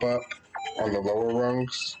will pop up on the lower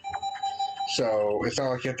rungs. So it's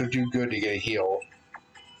not like you have to do good to get a heal.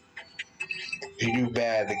 If you do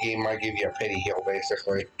bad, the game might give you a pity heal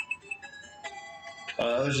basically.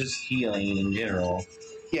 Oh, that was just healing in general.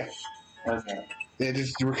 Yeah. Okay. It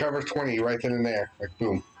just recovers 20 right then and there. Like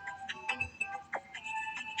boom.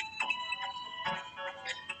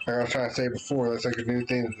 Like I was trying to say before, that's like a new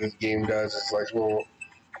thing that this game does. It's like little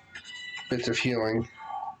bits of healing.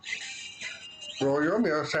 Well, you're on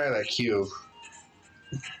the other side of that cube.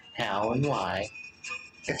 How and why?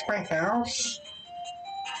 It's my house.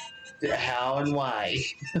 How and why?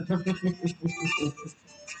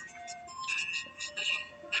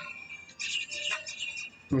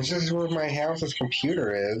 This is where my house's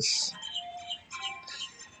computer is.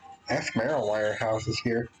 Ask Meryl why her house is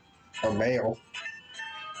here. Or Mayo.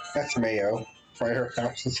 That's Mayo. Why her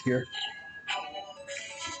house is here.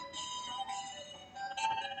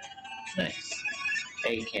 Nice.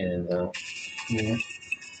 A cannon though. Yeah.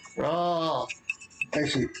 Roll.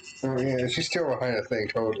 Actually, oh yeah, she's still behind the thing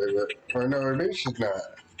totally, but or no, maybe she's not.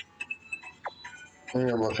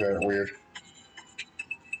 Maybe I'm looking at it weird.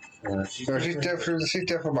 No, she's definitely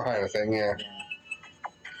behind the thing, yeah.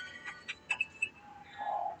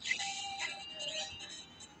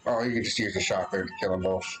 Oh, you can just use the shotgun to kill them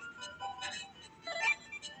both.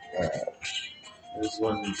 This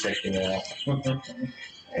wasn't checking it out.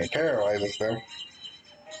 It paralyzes them.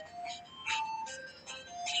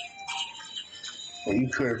 Well, you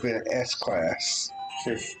could have been an S-class.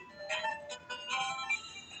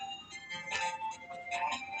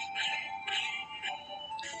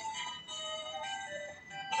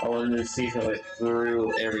 I wanted to see if it went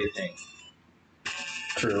through everything.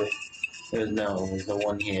 True. It was the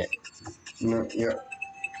one hit. No, yep.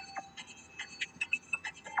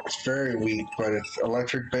 It's very weak, but it's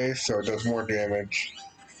electric based, so it does more damage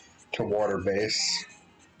to water base.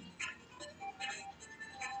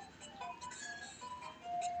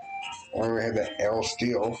 I only had that L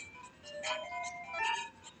steel.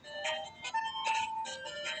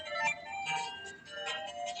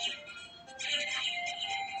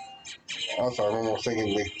 Also, I'm almost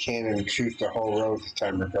thinking the cannon shoots the whole road this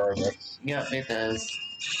time regardless. Yep, it does.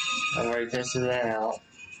 I already tested that out.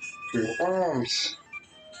 Your arms.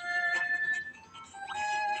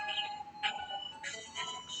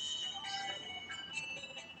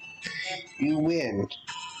 You win.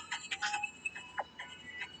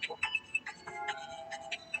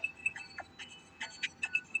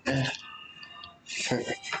 Get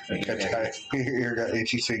tired. You got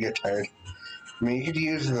itchy, so you get tired. I mean, you could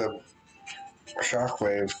use the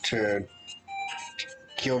shockwave to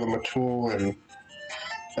kill the Matul and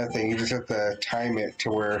that thing. You just have to time it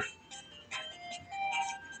to where.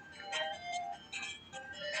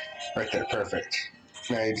 Right there, perfect.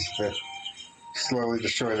 Now you just have to slowly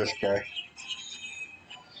destroy this guy.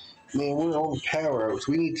 Man, we're all the power ups.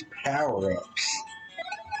 We need power ups.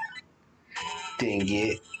 Dang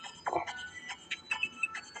it.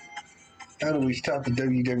 How do we stop the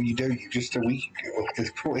WWW just a week ago at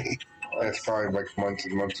this point? That's probably like months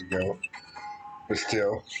and months ago. But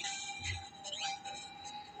still.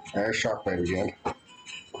 There's Shockwave again. I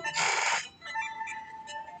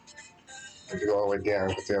can go all the way down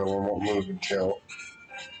because the other one won't move until.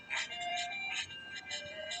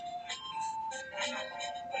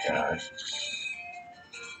 God.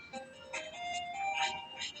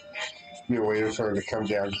 Be waiting for him to come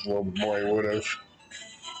down just a little bit more, he would have.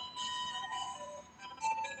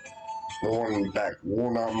 The one in the back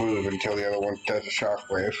will not move until the other one does a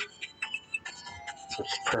shockwave. So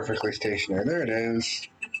it's perfectly stationary. There it is.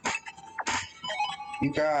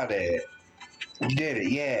 You got it. You did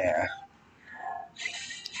it, yeah.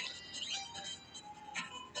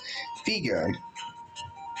 V-gun.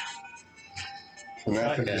 From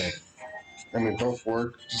that position, I mean, both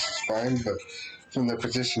work just fine, but from the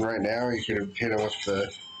position right now, you could have hit him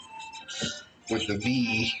with the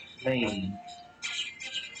V. Hey.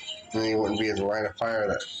 And then he wouldn't be in the line of fire of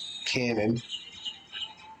that cannon.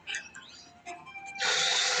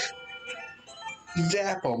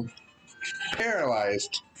 Zap him.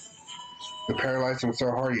 Paralyzed. You paralyzed him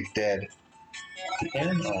so hard he's dead.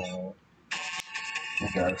 Oh. You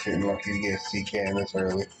guys getting lucky to get a C can this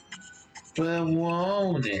early. But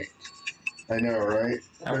won't it? I know, right?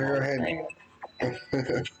 I Better go won't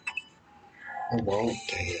ahead. I won't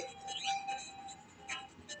take it.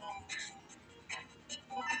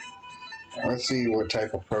 Let's see what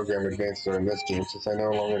type of program advances are in this game, since I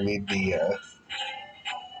no longer need the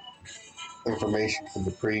information from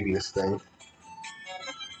the previous thing.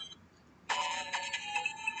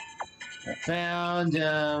 Found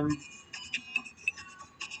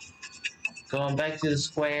going back to the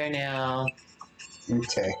square now.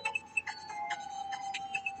 Okay.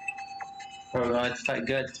 We're going to fight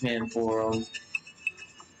Gutsman for him.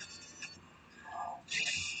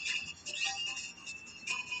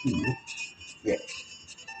 Yeah.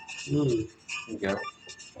 Ooh. There you go.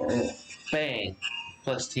 Alright. Bang.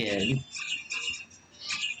 Plus 10.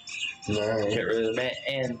 Nice. Get rid of that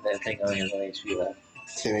and that thing only has 1 HP left.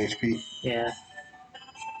 10 HP. Yeah.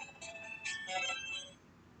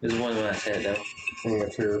 There's one when I said though. Yeah,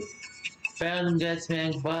 true. Found him,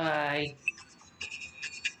 Gutsman. Bye.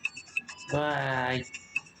 Bye.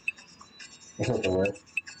 That's not the way.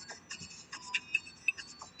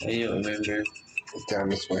 I don't remember. It's down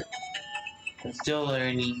this way. I'm still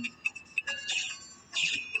learning.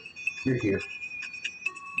 You're here.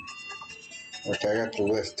 Okay, I got the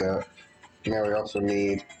list out. Now we also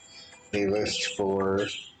need a list for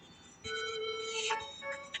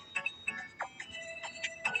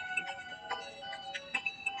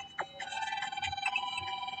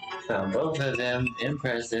Found both of them.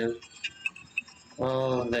 Impressive.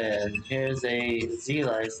 Well then, here's a Z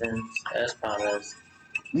license, as promised.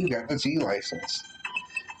 you got the Z license.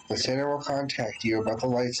 The center will contact you about the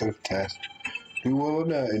license test. You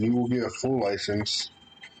will and you will get a full license.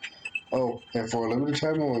 Oh, and for a limited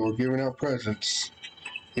time only, we're giving out presents.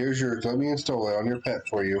 Here's yours. Let me install it on your pet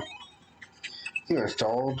for you. You're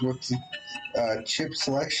installed with the chip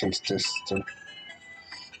selection system.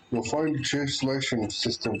 You'll find the chip selection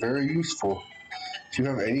system very useful. If you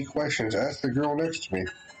have any questions, ask the girl next to me.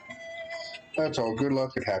 That's all. Good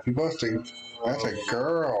luck and happy busting. That's a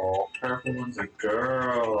girl. Purple ones are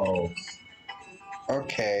girls.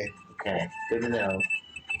 Okay. Okay, good to know.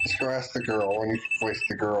 Let's go ask the girl when you voice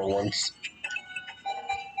the girl once.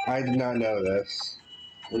 I did not know this.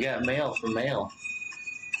 We got mail from mail.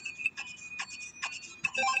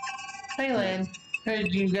 Hey, Lynn.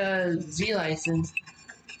 Heard you got a Z license.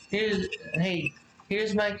 Here's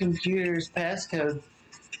my computer's passcode.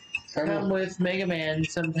 Come with Megaman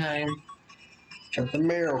sometime. Got the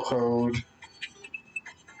mail code.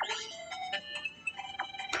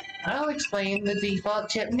 I'll explain the default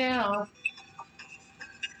chip now.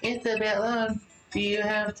 It's a bit long. Do you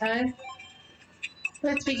have time?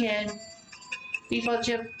 Let's begin. Default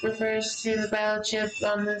chip refers to the battle chip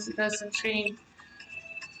on the custom screen.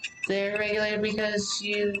 They're regular because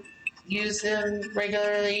you use them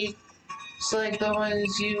regularly. Select the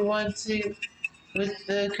ones you want to with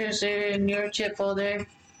the cursor in your chip folder.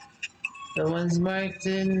 The ones marked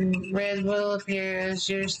in red will appear as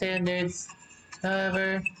your standards.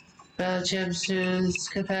 However, battle chips whose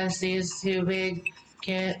capacity is too big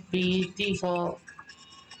can't be default.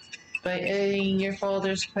 By editing your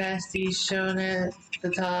folder's capacity shown at the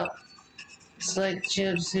top, select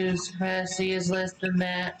chips whose capacity is less than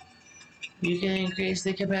that. You can increase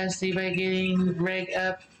the capacity by getting reg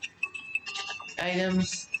up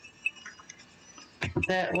items.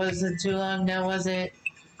 That wasn't too long now, was it?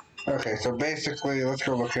 Okay, so basically, let's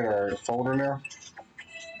go look at our folder now.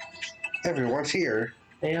 Everyone's here.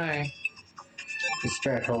 They are. It's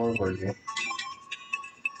back all over again.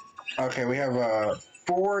 Okay, we have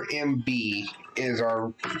 4 MB is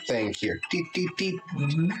our thing here. Deep, deep, deep.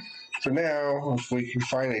 Mm-hmm. So now, if we can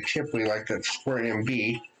find a chip we like that's 4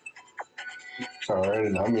 MB.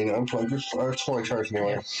 Sorry, I mean, unplug this. It's fully charged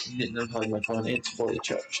anyway. Yeah, didn't unplug my phone. It's fully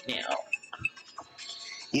charged now.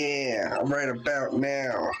 Yeah, right about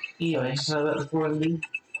now. Anyway, how about the 4MB?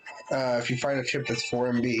 If you find a chip that's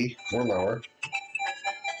 4 MB or lower,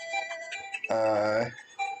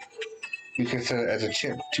 you can set it as a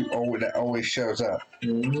chip that always shows up.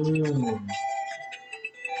 Mm.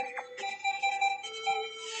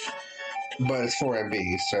 But it's 4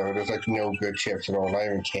 MB, so there's like no good chips at all, not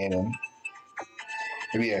even Canon.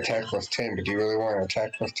 Maybe an attack plus 10, but do you really want an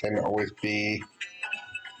attack plus 10 to always be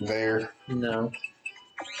there? No.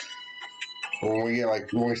 When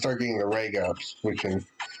we start getting the reg ups, we can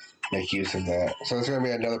make use of that. So there's gonna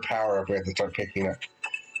be another power up we have to start picking up.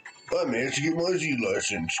 I managed to get my Z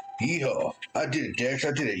license. Yeehaw! I did it, Dex.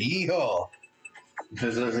 I did it. Yeehaw!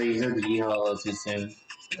 Because I was like, you said the yeehaw too soon.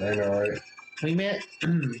 I know, right?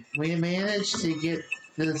 We managed to get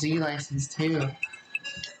the Z license too.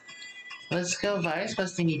 Let's go virus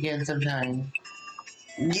busting again sometime.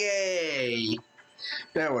 Yay!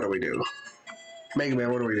 Now what do we do?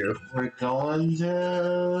 Megaman, what do we do? We're going to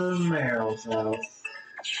Meryl's house.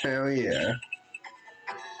 Hell yeah.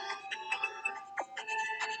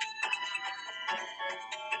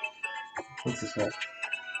 What's this at?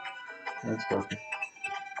 That's broken.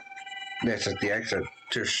 This is the exit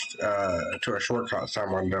to a shortcut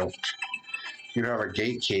someone built. You have a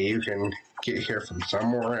gate key, you can get here from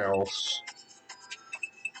somewhere else.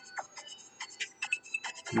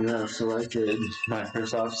 You have selected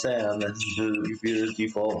Microsoft Sam as the computer's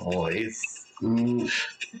default voice.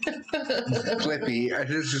 Clippy,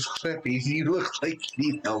 this is Clippy. You look like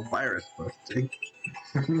you need help virus busting.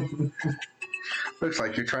 Looks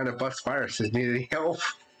like you're trying to bust viruses. Need any help?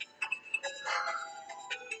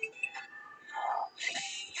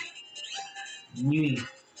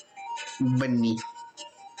 Bunny.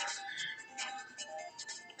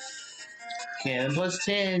 Cannon plus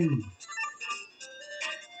 10.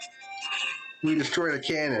 We destroyed a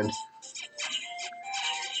cannon.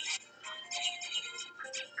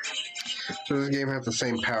 So this game has the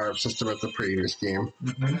same power-up system as the previous game.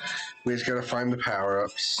 Mm-hmm. We just gotta find the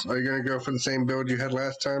power-ups. Are you gonna go for the same build you had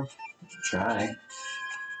last time? Try.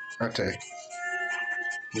 Okay.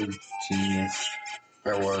 You genius.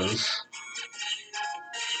 I was.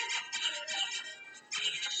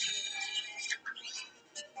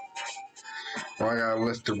 Well, I got a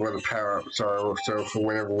list of where the power-ups are, so for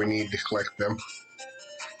whenever we need to collect them.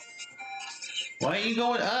 Why are you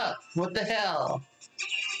going up? What the hell?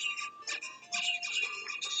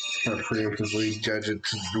 I preemptively judge it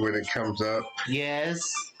when it comes up.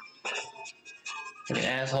 Yes. You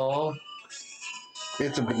asshole.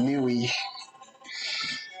 It's a Banui.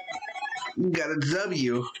 You got a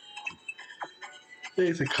W.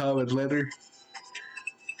 It's a common letter.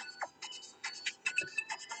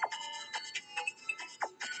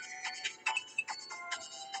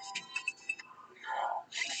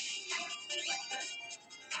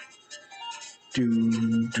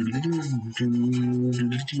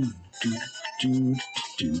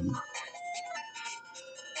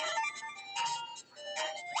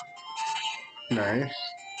 Nice.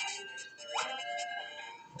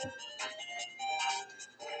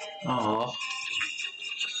 Oh.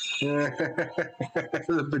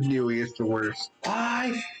 The Banui is the worst.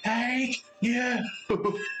 I hate you.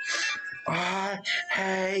 I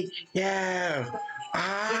hate you.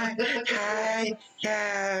 I hate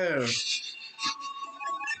you.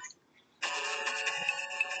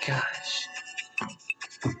 Gosh.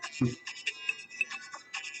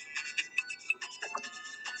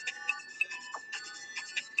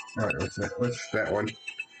 Alright, what's that one?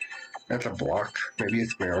 That's a block. Maybe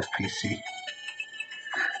it's Meryl's PC.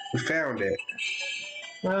 We found it.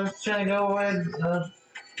 I was trying to go where the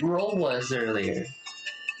roll was earlier.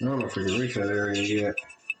 I don't know if we can reach that area yet.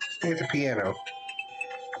 I think it's a piano.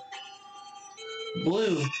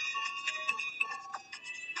 Blue.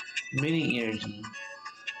 Mini energy.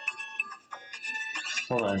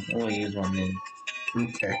 Hold on, I want to use one then.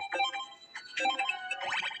 Okay.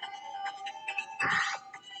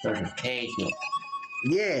 Take it.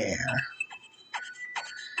 Yeah.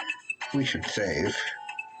 We should save.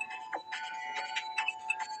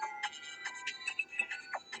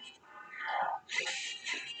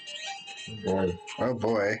 Boy. Oh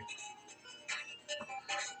boy.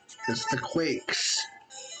 It's the Quakes.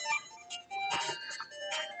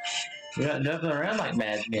 You're not jumping around like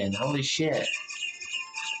madmen. Holy shit.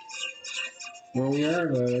 Well, we are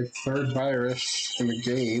the third virus in the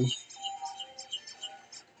game.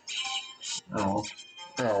 Oh.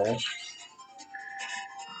 Oh.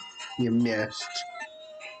 You missed.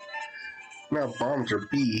 Now bombs are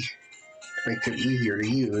B to make them easier to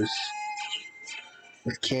use.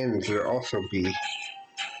 With cannons that are also B.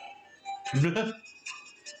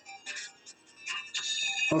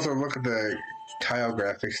 Also, look at the tile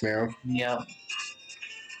graphics now. Yep.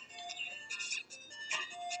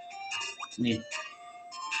 Need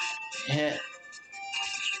hit.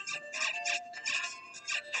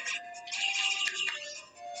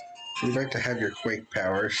 You'd like to have your quake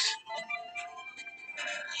powers.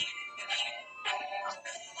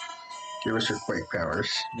 Give us your quake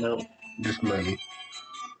powers. Nope. Just money.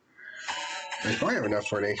 I probably have enough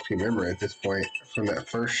for an HP memory at this point from that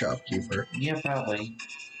first shopkeeper. Yeah, probably.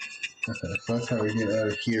 So that's how we get out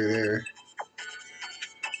of here there.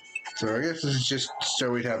 So I guess this is just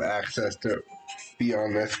so we'd have access to be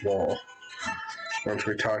on this wall. Once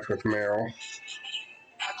we talked with Meryl.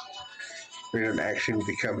 We didn't actually need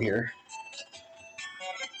to come here.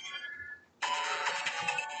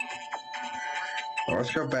 Well,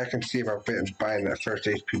 let's go back and see if I've been buying that first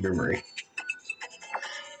HP memory.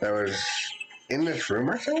 That was in this room,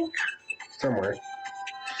 I think? Somewhere.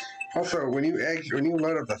 Also, when you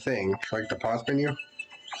load up the thing, like the pause menu,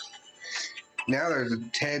 now there's a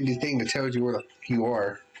handy thing that tells you where the fuck you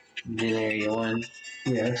are. There you one.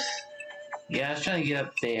 Yes. Yeah, I was trying to get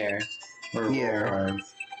up there. Where Yeah. Roar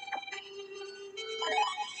was.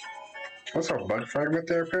 Also a bug fragment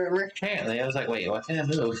there, apparently. Apparently, I was like, wait, why can't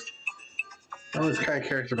I move? I was kind of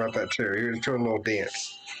curious about that, too. He was doing a little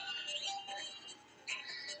dance.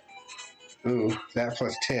 Ooh, that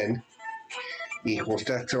plus 10 equals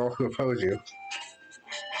death to all who oppose you.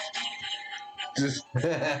 Just...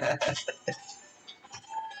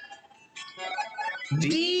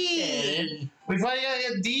 D! We finally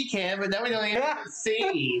got a D cam, but now we don't even have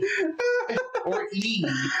C. Or E.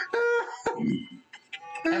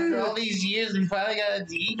 After all these years, we finally got a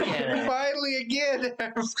D cam. Finally again,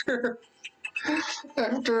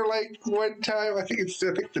 after like one time, I think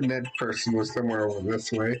the Ned person was somewhere over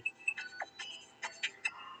this way.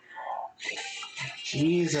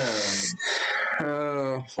 Jesus.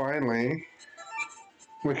 Oh, finally.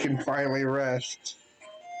 We can finally rest.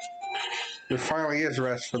 There finally is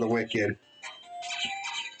rest for the wicked.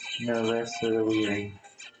 No rest for the weary.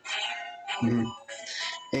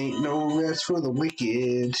 Ain't no rest for the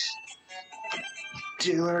wicked.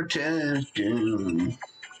 Till our time's done.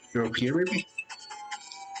 Go up here, maybe?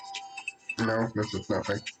 No, this is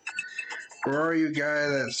nothing. Where are you, guy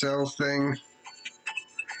that sells things?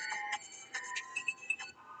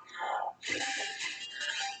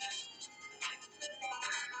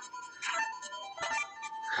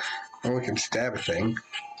 Oh, we can stab a thing.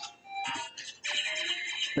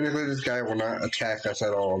 Technically, this guy will not attack us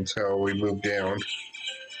at all until we move down.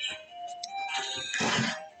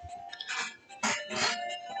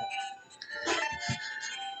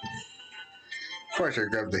 Probably should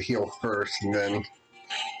grab the heal first and then...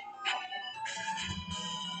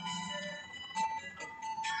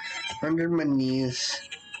 Under my knees.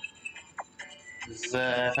 If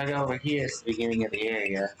I go over here, it's the beginning of the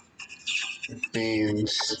area.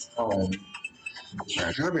 Means... It's home. Alright,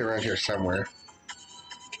 it's gotta be around here somewhere.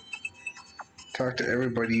 Talk to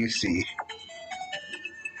everybody you see.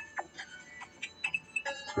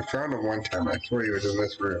 We found him one time, I swear he was in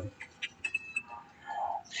this room.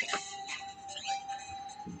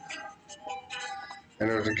 I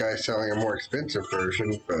know there's a guy selling a more expensive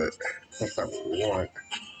version, but that's not what we want.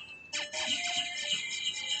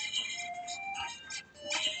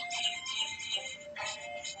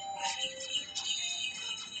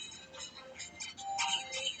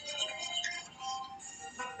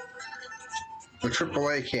 The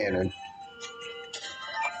AAA cannon.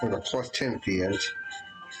 With a plus 10 at the end.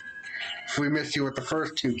 If we missed you with the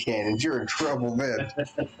first two cannons, you're in trouble then.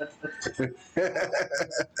 We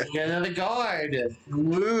got another guard!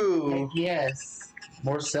 Woo! Heck yes.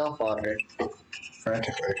 More self-honor.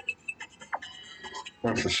 Practically.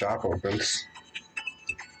 Once the shop opens.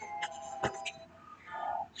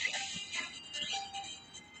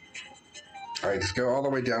 Alright, just go all the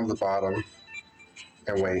way down to the bottom.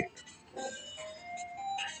 And wait.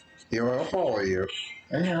 I'll follow you.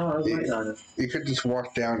 I know, I was waiting on it. You could just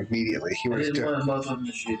walk down immediately. He I was didn't just... want both of them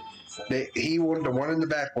to shoot. So. The one in the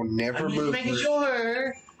back will never I'm move. just making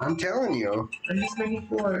sure. I'm telling you. I'm just making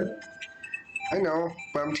sure. I know,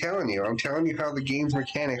 but I'm telling you how the game's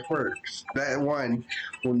mechanic works. That one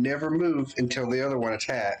will never move until the other one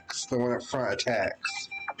attacks. The one up front attacks.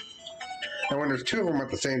 And when there's two of them at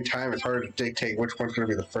the same time, it's hard to dictate which one's going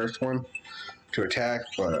to be the first one. to attack,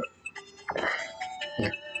 but yeah.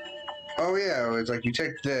 Oh yeah, it's like you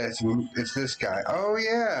take this and it's this guy. Oh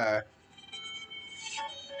yeah.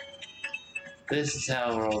 This is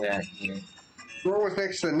how Roll got here. Roll was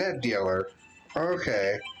next to the net dealer.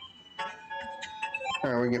 Okay.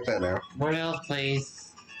 Alright, we get that now. What else,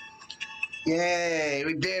 please? Yay,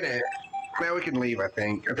 we did it. Now we can leave, I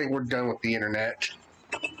think. I think we're done with the internet.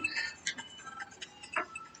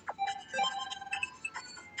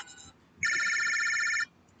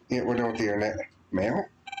 Yeah, we're done with the internet. Mail?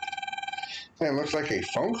 That looks like a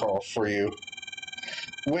phone call for you.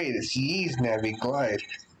 Wait, it's Yee's Navi Glide.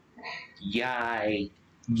 Yay.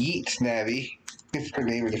 Yeet's Navi. If her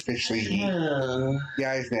name is officially Yeet.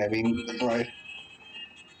 Yee's Navi Glide.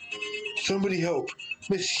 Somebody help.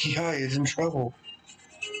 Miss Yai is in trouble.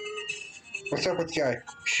 What's up with Yai?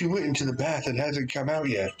 She went into the bath and hasn't come out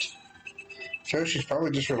yet. So she's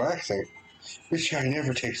probably just relaxing. Miss Yai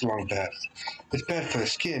never takes long baths. It's bad for the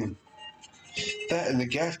skin. That and the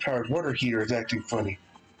gas-powered water heater is acting funny.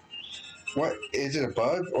 What? Is it a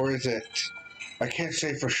bug or is it... I can't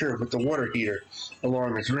say for sure, but the water heater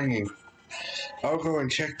alarm is ringing. I'll go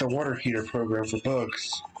and check the water heater program for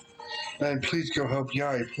bugs. And please go help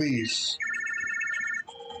Yai, please.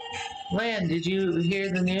 Lan, did you hear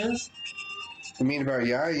the news? You mean about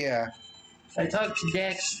Yai? Yeah. I talked to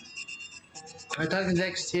Dex. I talked to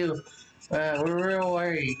Dex too. We're real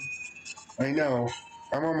worried. I know.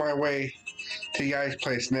 I'm on my way to Yai's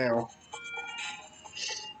place now.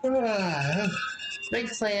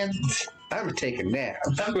 Thanks, Lan. I'm gonna take a nap.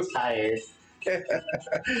 I'm tired.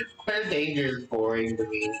 But danger is boring to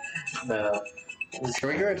me. No. Can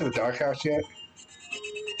we go into the doghouse yet?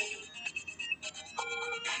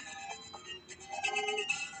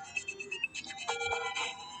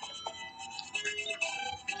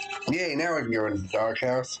 Yay, now we can go into the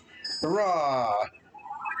doghouse. Hurrah!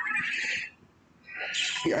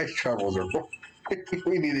 The ice troubles are boring.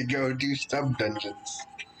 We need to go do sub dungeons.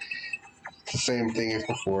 It's the same thing as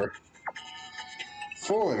before.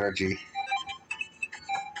 Full energy.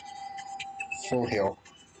 Full heal.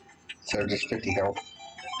 Instead of just 50 health.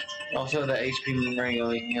 Also, the HP ring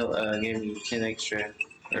only gave me 10 extra,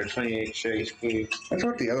 or 20 extra HP. That's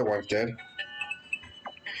what the other ones did.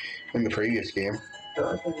 In the previous game.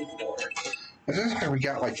 This is how we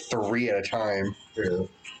got like 3 at a time. True.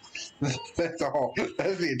 That's all.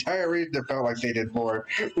 That's the entire reason it felt like they did more.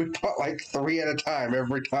 We bought like 3 at a time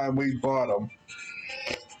every time we bought them.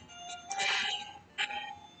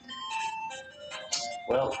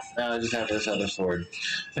 Well, now I just have this other sword.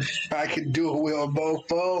 I can do a wheel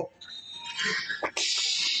mofo.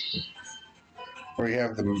 Or you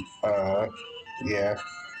have them, yeah.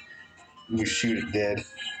 You shoot it dead.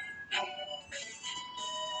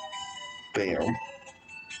 Bam.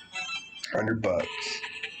 $100.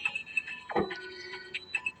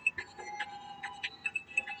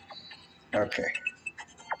 Okay.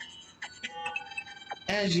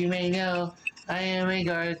 As you may know, I am a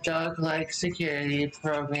guard dog-like security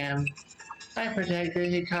program. I protect the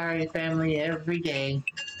Hikari family every day.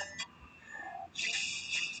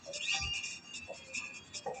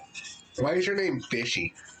 Why is your name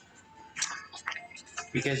Fishy?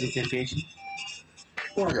 Because it's a fish.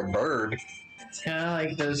 More like a bird, It's kind of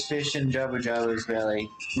like Like those fish in Jabba Jabba's belly.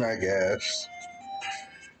 I guess.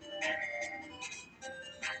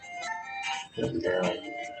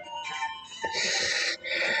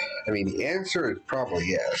 I mean, the answer is probably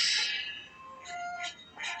yes.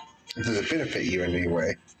 Does it benefit you in any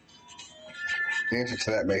way? The answer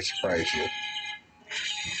to that may surprise you.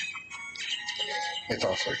 It's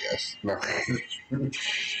also yes. No.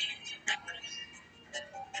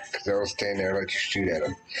 Because they'll stand there and let you shoot at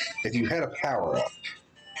them. If you had a power-up,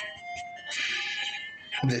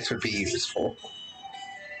 this would be useful.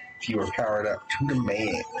 If you were powered up to the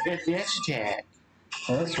man. Get the extra attack.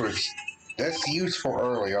 Well, that's useful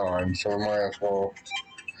early on, so we might as well.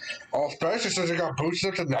 All special says it got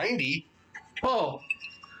boosted up to 90. Oh,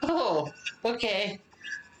 okay.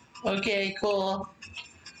 Okay, cool.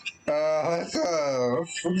 Let's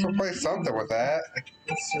replace something with that.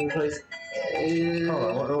 Let's replace.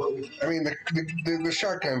 Hold on. I mean, the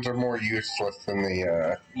shotguns are more useless than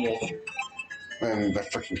the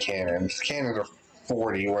freaking cannons. Cannons are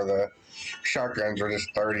 40, where the shotguns are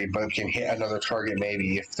just 30, but can hit another target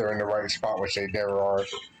maybe if they're in the right spot, which they never are.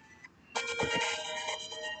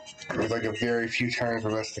 There's like a very few times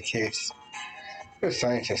where that's the case. There's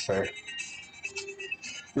scientists there.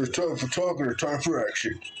 There's time for talking or time for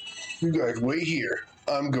action. You guys wait here.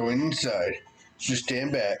 I'm going inside. Just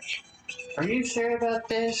stand back. Are you sure about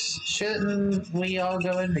this? Shouldn't we all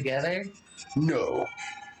go in together? No.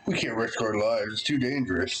 We can't risk our lives. It's too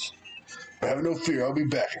dangerous. Have no fear, I'll be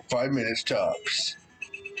back in 5 minutes tops.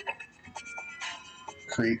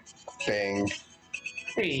 Creep, bang.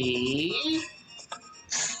 Three.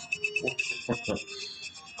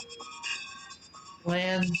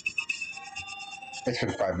 Land. It's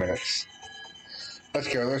been 5 minutes. Let's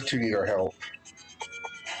go, those two need our help.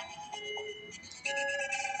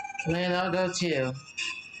 Land, I'll go too.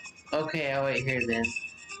 Okay, I'll wait here then.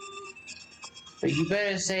 But you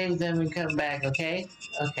better save them and come back, okay?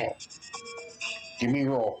 Okay. Give me a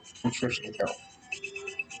roll. I'm supposed to go.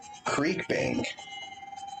 Creek bang.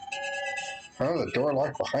 Oh, the door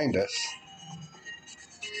locked behind us.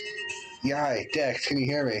 Yai, Dex, can you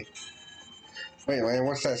hear me? Wait, man,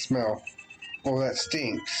 what's that smell? Oh, that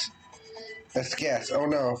stinks. That's gas. Oh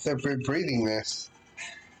no, they're breathing this.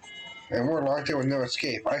 And we're locked in with no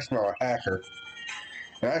escape. I smell a hacker.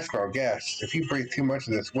 And I smell gas. If you breathe too much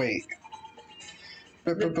of this, wait.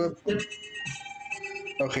 Boop, boop, boop.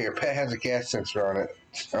 Okay, your pet has a gas sensor on it.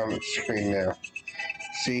 On the screen now.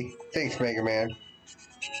 See? Thanks, Megaman.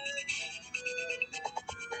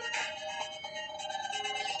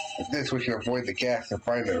 With this, we can avoid the gas and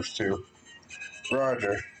find those two.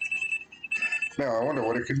 Roger. Now, I wonder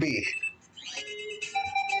what it could be.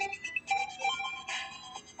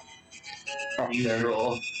 Oh, there.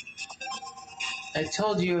 Roll. I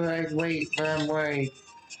told you I'd wait, but I'm worried.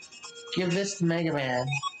 Give this to Megaman.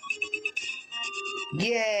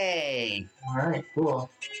 Yay! Alright, cool.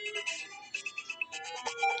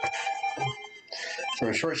 So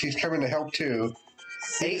in short, she's coming to help too.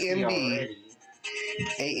 AMB.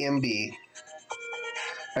 AMB.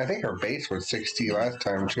 I think her base was 60 last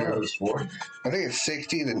time too. It was 40. I think it's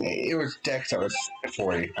 60, then it was Dex that was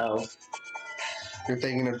 40. Oh. You're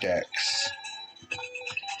thinking of Dex.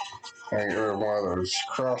 Or one of those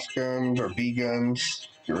cross guns or B guns.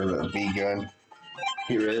 Get rid of the B gun.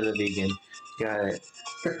 Get rid of the vegan. Got it.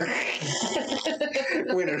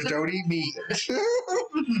 Winners don't eat meat.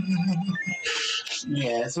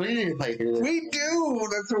 Yes, we need to play through this. We do!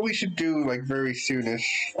 That's what we should do, like, very soonish.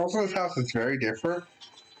 Also, this house is very different.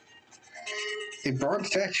 A bronze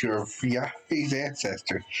statue of Yahweh's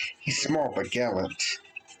ancestor. He's small but gallant.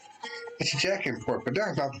 It's a jack import, but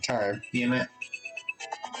now's not the time. Damn it.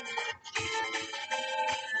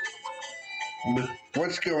 But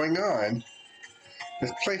what's going on?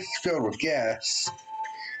 This place is filled with gas.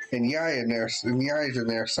 And Yai's in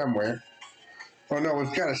there somewhere. Oh no,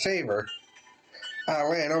 we've got to save her. Ah,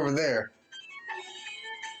 Lan, over there.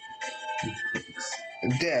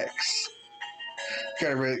 Dex.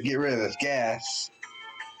 Gotta get rid of this gas.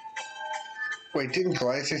 Wait, didn't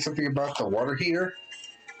Collab say something about the water heater?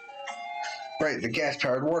 Right, the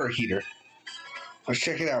gas-powered water heater. Let's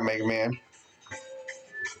check it out, Megaman.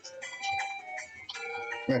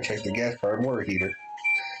 I'm gonna check the gas-powered water heater.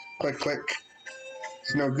 Click, click.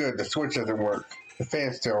 It's no good. The switch doesn't work. The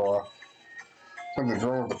fan's still off. Something's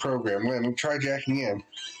wrong with the program. Lynn, try jacking in.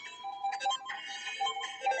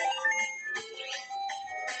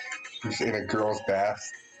 It's in a girl's bath.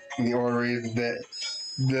 And the only reason that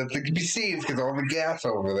they can be seen is because all the gas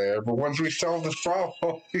over there. But once we solve this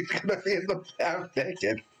problem, he's gonna be in the bath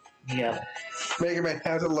naked. Yep. Megaman,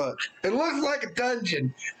 how's it look? It looks like a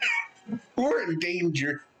dungeon. We're in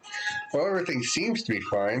danger. Well, everything seems to be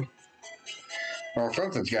fine. Well,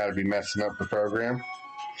 something's got to be messing up the program.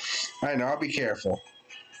 I know, I'll be careful.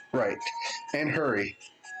 Right. And hurry.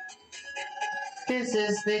 This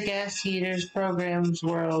is the gas heaters program's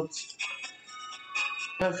world.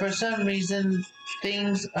 But for some reason,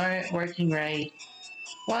 things aren't working right.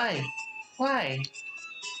 Why? Why?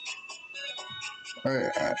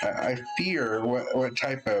 I fear what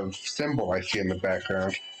type of symbol I see in the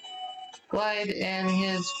background. Glide and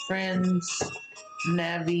his friends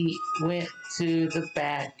Navi went to the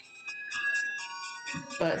back,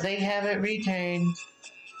 but they haven't returned.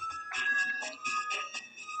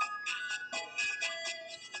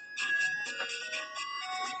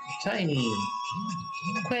 Tiny.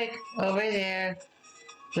 Quick, over there.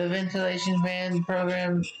 The ventilation fan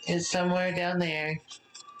program is somewhere down there.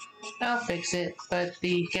 I'll fix it, but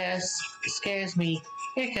the gas scares me.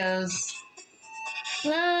 Here goes.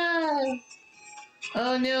 Ah!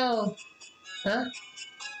 Oh no! Huh?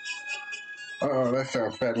 Uh-oh, that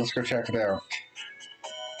sounds bad. Let's go check it out.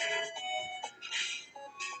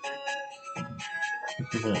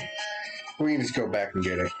 We can just go back and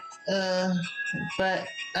get it. But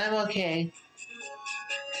I'm okay.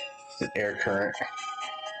 It's an air current.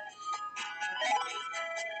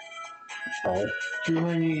 Oh.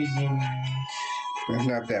 200 using. It's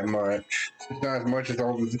not that much. It's not as much as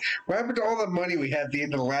all the... What happened to all the money we had at the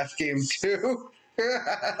end of the last game, too?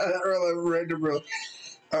 Or the random...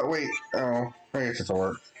 Oh, wait. Oh, I guess it'll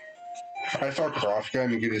work. I saw cross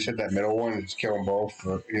gun. You could just hit that middle one and just kill them both.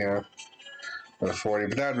 But, you know, with a 40.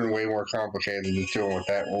 But that would have been way more complicated than just doing with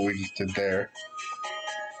that. What we just did there.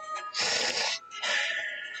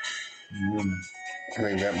 I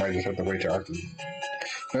think that might just have to wait till after.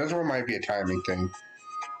 This one might be a timing thing.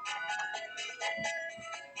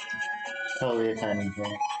 Totally a timing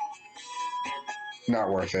thing. Not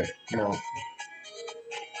worth it. No.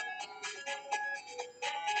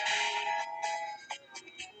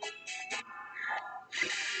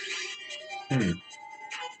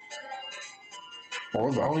 What Oh,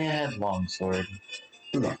 about we had longsword.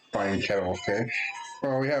 the fine kettle of fish?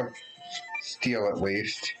 Well, we have steel at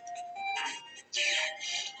least.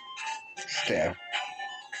 Staff.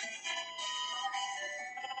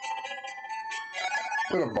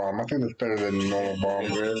 Put a bomb. I think that's better than a normal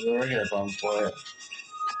bomb. We're gonna bomb for it.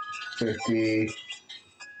 50.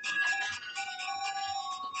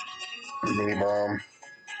 Mini bomb.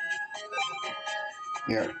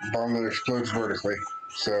 Yeah, bomb that explodes vertically.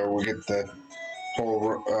 So we'll get the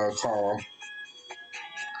whole column.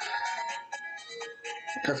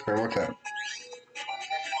 Customer, what's up?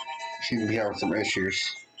 Seems to be having some issues.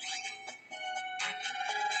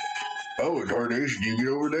 Oh, darnation, you get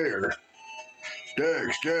over there.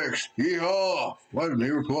 Dex, yeehaw! Why didn't he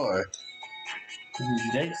reply?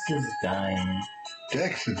 Dex is dying.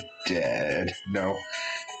 Dex is dead. No.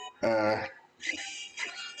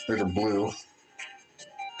 There's a blue.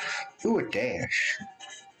 Ooh, a dash.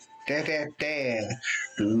 Dash.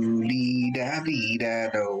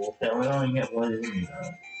 Doo-dee-da-dee-da-do. That would only get one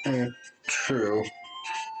in True.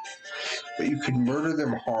 But you could murder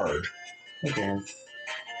them hard. it is.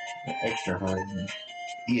 Extra hard.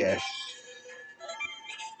 Yes.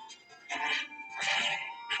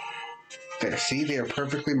 There, see, they are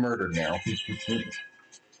perfectly murdered now.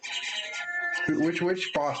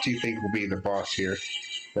 Which boss do you think will be the boss here?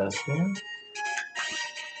 That's one?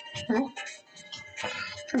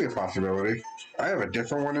 Could be a possibility. I have a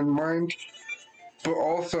different one in mind, but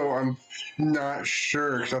also I'm not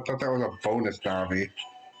sure because I thought that was a bonus Navi.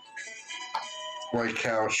 Like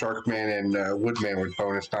how Sharkman and Woodman was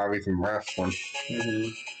bonus Navi from the last one.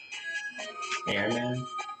 Airman?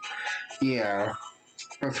 Yeah,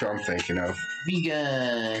 that's what I'm thinking of.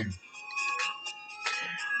 Vegan!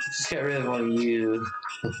 Just got rid of one of you.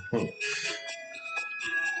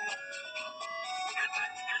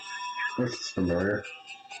 This is familiar.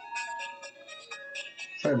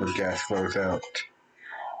 Cyber gas flows out.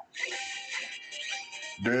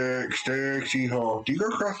 Dex, yeehaw. Do you go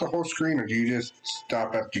across the whole screen or do you just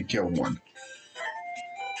stop after you kill one?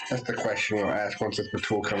 That's the question we'll ask once the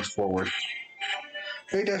tool comes forward.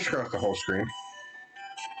 They dash across the whole screen.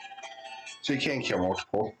 So you can't kill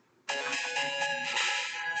multiple.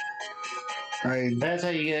 That's how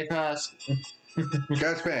you get across.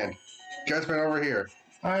 Gassman over here.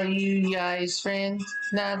 Are you guys friends,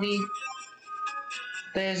 Navi?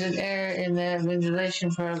 There's an error in the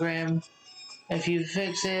ventilation program. If you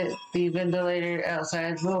fix it, the ventilator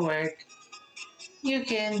outside will work. You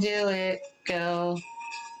can do it. Go.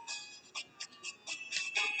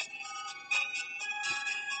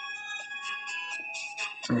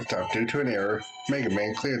 Stop. Due to an error,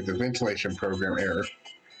 Megaman cleared the ventilation program error.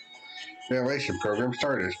 Ventilation program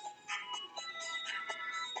started.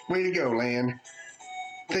 Way to go, Lynn.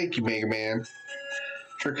 Thank you, Megaman.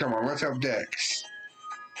 Sure, come on, let's help Dex.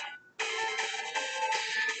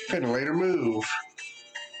 Ventilator move.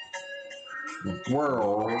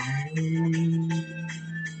 Whirl.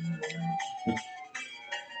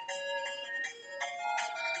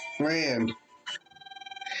 Land.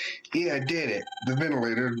 Yeah, I did it. The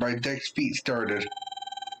ventilator by Dex feet started.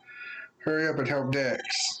 Hurry up and help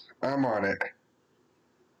Dex. I'm on it.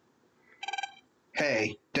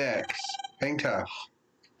 Hey, Dex. Hang tough.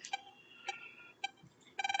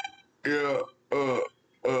 Yeah,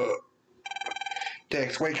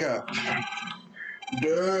 Dex, wake up.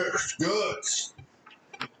 Dex,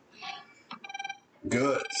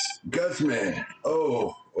 Guts, man.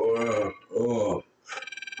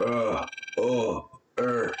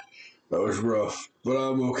 That was rough, but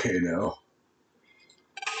I'm okay now.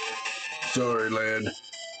 Sorry, Land.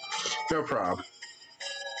 No problem.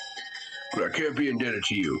 But I can't be indebted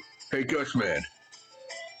to you. Hey, Guts, man.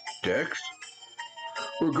 Dex?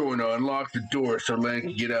 We're going to unlock the door so Land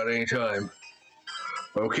can get out anytime.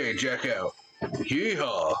 Okay, jack out.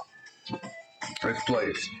 Yeehaw! Let's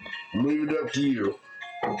place. Leave it up to you.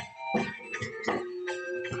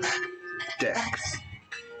 Dex.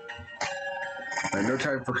 No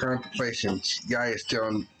time for contemplations. Guy is still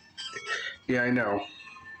in... Yeah, I know.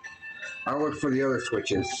 I'll look for the other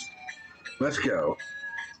switches. Let's go.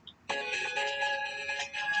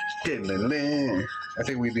 I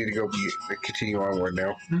think we need to go continue onward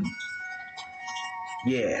now.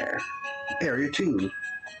 Yeah. Area 2.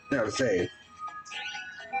 Now to say.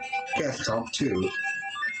 Gas Comp 2.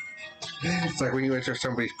 It's like when you enter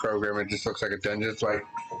somebody's program, it just looks like a dungeon. It's like,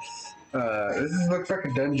 this looks like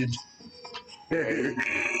a dungeon.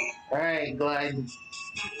 Alright, Glide.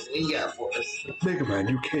 What you got for us? Megaman,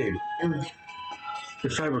 you came. The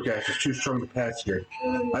cyber gas is too strong to pass here.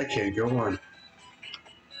 I can't go on.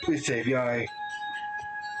 Please save Yai.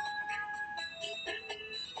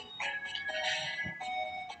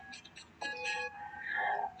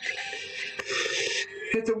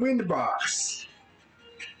 It's a wind box.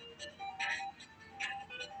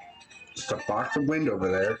 Just a box of wind over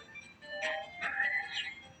there.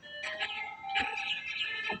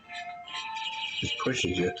 Just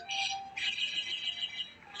pushes you.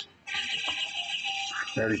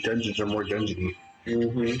 Now these dungeons are more dungeony.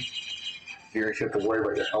 Mm-hmm. You actually have to worry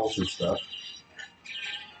about your health and stuff.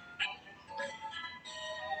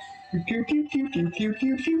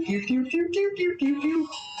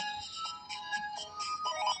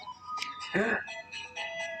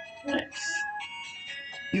 Nice.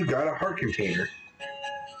 You got a heart container.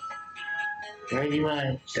 Pretty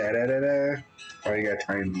much. Da da da da. Oh, you got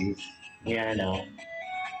time these. Yeah, I know.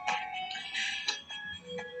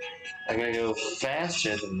 I gotta go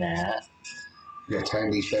faster than that. You got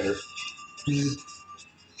time these better.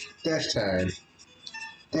 Dash time.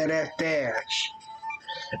 Dash.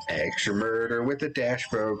 Extra murder with the dash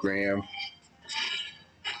program.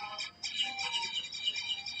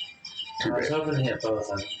 I was hoping to hit both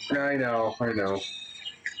of them. I know.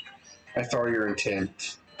 I saw your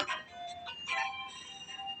intent.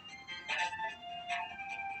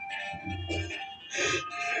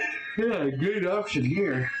 Yeah, good option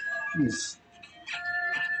here. Jeez.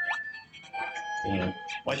 Damn.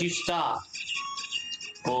 Why'd you stop?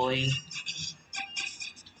 Bully.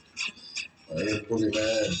 I am fully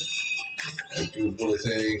bad. I do fully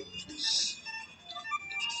things.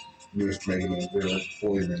 Newest Megaman video,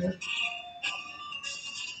 fully man.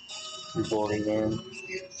 You bully man.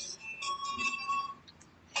 Yes.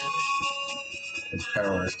 His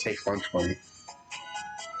power is take 120.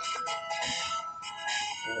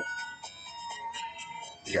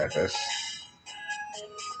 You got this.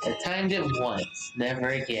 I timed it once, never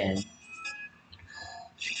again.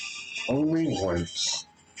 Only once.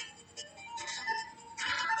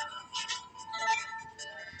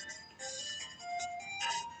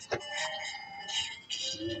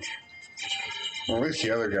 Well, at least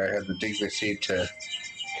the other guy had the dignity to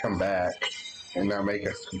come back and not make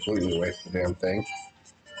us completely waste the damn thing.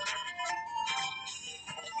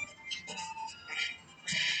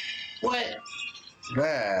 What?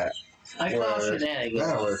 That I call was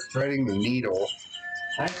shenanigans. threading the needle.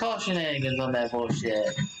 I call shenanigans on that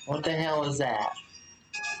bullshit. What the hell is that?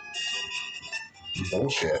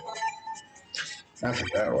 Bullshit. That's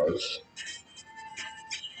what that was.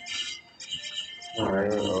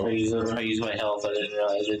 I use my health. I didn't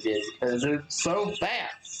realize it did because it's so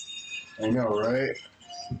fast. I know, right?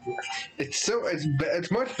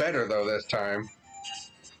 It's much better though this time.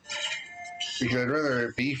 Because I'd rather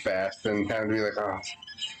it be fast than kind of be like, oh,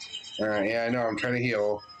 alright, yeah, I know, I'm trying to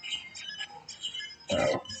heal.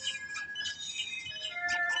 Oh.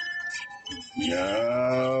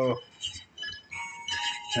 No.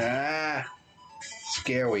 Ah.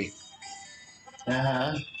 Scary.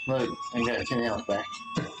 Uh-huh. Look, I got 10 health back.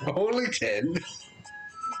 Only 10.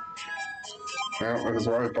 Well, that's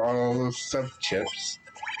why I bought all those sub chips.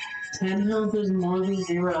 10 health is more than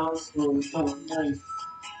 0, so it's not nice.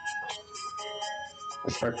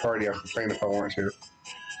 It's my party, I'll complain if I want to.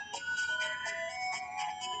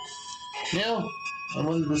 No, I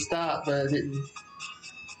wanted to stop, but I didn't.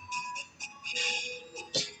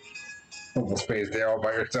 Almost space there all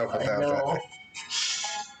by yourself without that.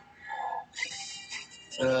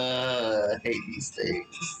 I hate these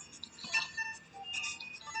things.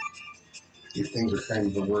 These things are kind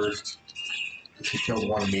of the worst. If you killed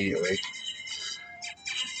one immediately.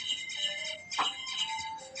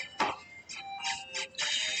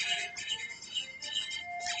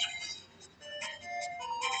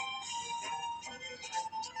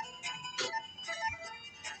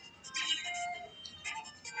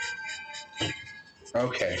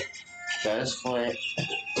 Okay. Got his foot.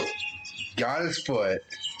 Got his foot,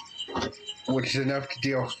 which is enough to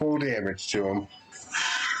deal full damage to him.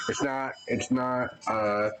 It's not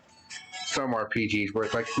some RPGs where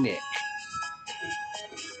it's like Nick.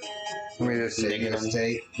 You want me to save you a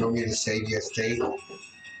state? You want me to save you a state?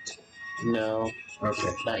 No,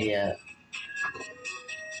 Okay. not yet.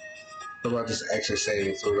 How about just extra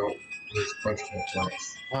saving so we don't There's a bunch of hit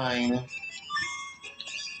points. Fine.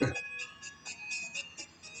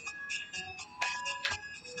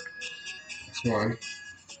 That's one.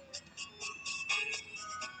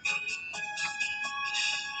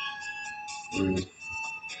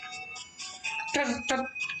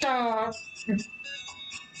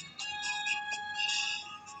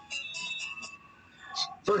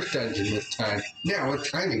 First dungeon this time. Now with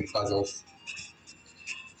timing puzzles.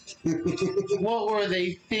 What were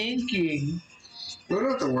they thinking? You know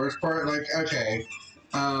what the worst part? Like, okay.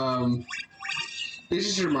 This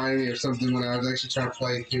just reminded me of something when I was actually trying to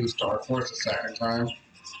play through Star Force the second time.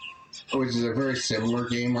 Which is a very similar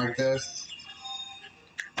game like this.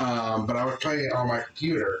 But I was playing it on my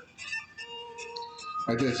computer.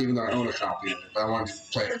 Like this, even though I own a copy of it. But I wanted to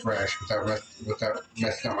play it fresh without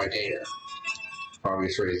messing up my data. For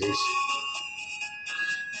obvious reasons.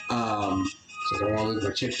 So I don't want to lose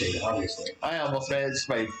my chip data, obviously. I almost managed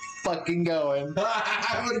by fucking going.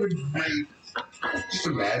 That would have been great.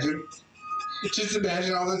 Just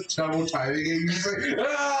imagine all this trouble timing and you're just like,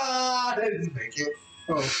 I didn't make it.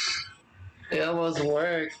 Oh. It almost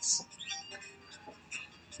worked.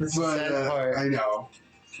 This is the sad part. I know.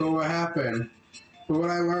 But what happened, what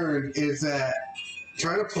I learned is that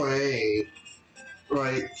trying to play,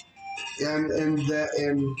 like,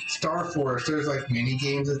 in Star Force, there's like mini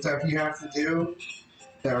games and stuff you have to do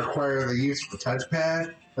that require the use of the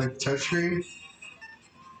touchpad, like the touchscreen.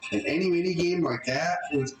 And any mini game like that,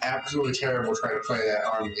 it was absolutely terrible trying to play that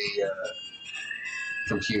on the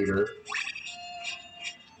computer.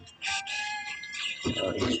 You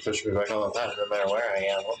just push me back all the time, no matter where I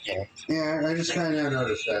am. Okay. Yeah, I just kind of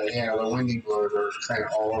noticed that. Yeah, the windy blowers are kind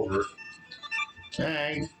of all over.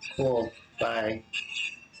 Alright, cool. Bye.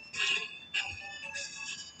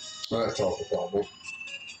 Well, that's all the problem.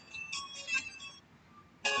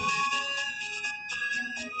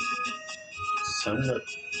 Son of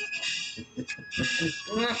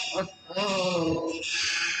oh.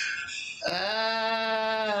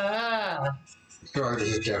 Ah. I feel like this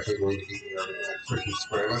is definitely going to be that freaking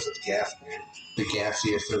square, unless it's gas, man. The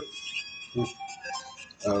gassiest of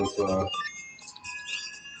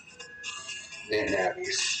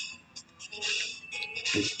Nabbies.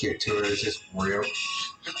 Just get to it, it's just real.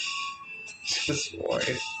 Just boy.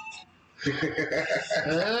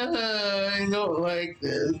 I don't like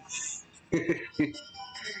this.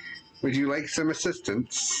 Would you like some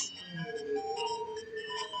assistance?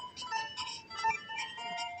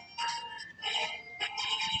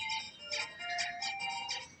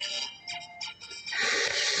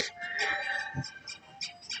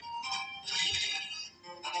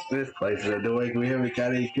 This place is annoying. We haven't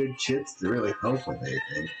got any good chips to really help with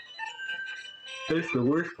anything. That's the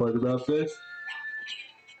worst part about this.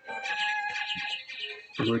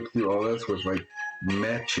 We went through all this with like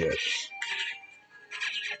meh chips.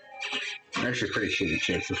 Actually, pretty shitty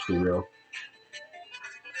chips, let's be real.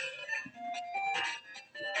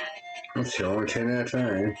 Let's see, only 10 at a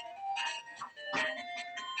time.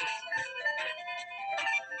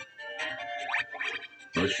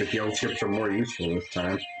 Looks like the old chips are more useful this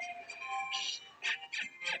time.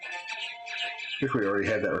 I think we already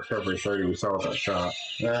had that recovery 30 we saw at that shop.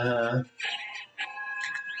 Uh-huh.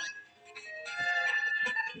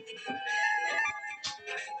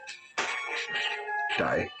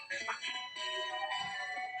 Die.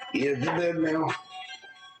 Is it dead now?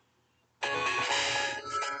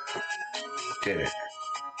 Did it.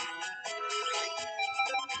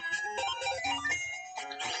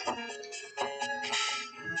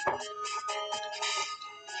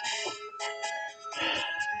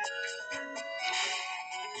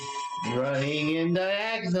 Running in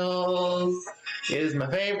diagonals is my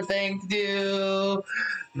favorite thing to do.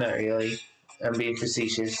 Not really. I'm being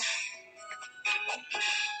facetious.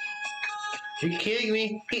 Are you kidding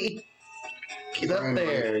me? Get up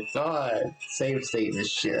there. God. Save state in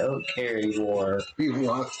this shit. I don't care anymore. We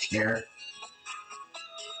lost care.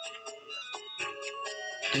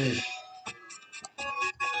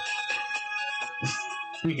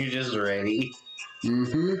 You're just ready.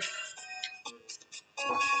 Mm-hmm.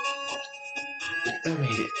 I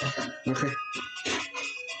made it. Okay.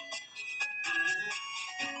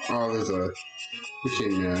 Oh, there's a... We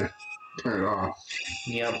can turn it off.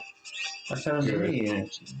 Yep. I found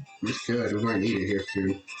it. It's good. We might need it here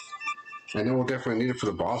soon. I know we'll definitely need it for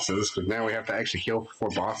the bosses, because now we have to actually kill 4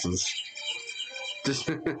 bosses. Just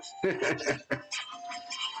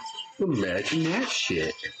imagine that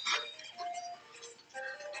shit.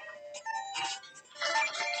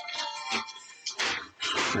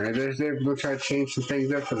 Alright, we'll try to change some things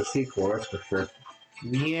up for the sequel, that's for sure.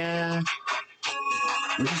 Yeah.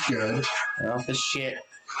 This is good. Off the shit.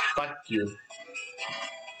 Fuck you.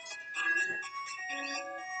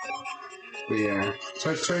 But yeah,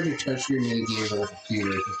 so trying to touch your mini games on a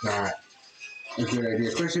computer is not a good idea,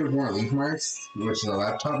 especially with one of these mice, which is a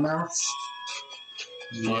laptop mouse.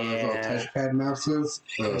 One of those little Yeah. touchpad mouses.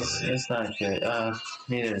 It's not good.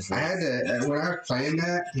 Neither is I had to, when I was playing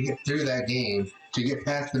that, to get through that game, to get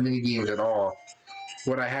past the mini games at all,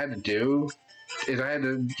 what I had to do is I had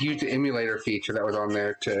to use the emulator feature that was on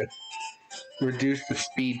there to reduce the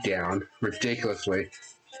speed down ridiculously.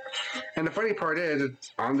 And the funny part is,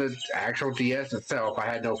 on the actual DS itself, I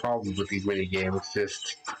had no problems with these mini games.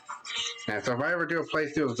 Just, and so if I ever do a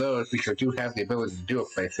playthrough of those, because I do have the ability to do a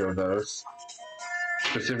playthrough of those,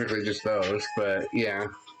 specifically just those, but yeah.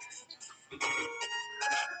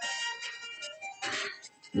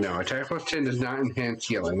 No, attack plus 10 does not enhance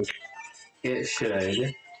healing. It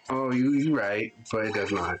should. Oh, you're right, but it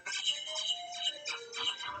does not.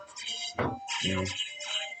 Yeah.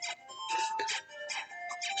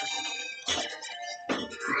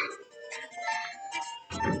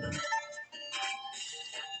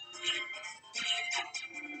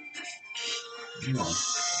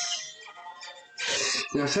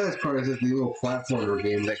 The saddest part is that the little platformer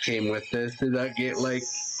game that came with this did not get like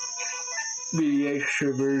the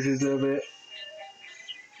extra versions of it,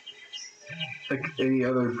 like any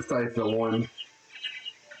other besides the one.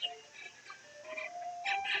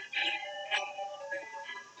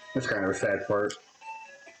 That's kind of a sad part.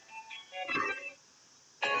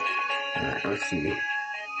 Alright, let's see.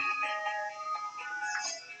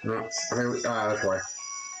 No, I think that's why.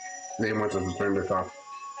 They want us to turn this off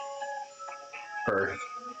first.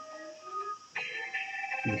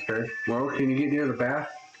 Okay. Well, can you get near the bath?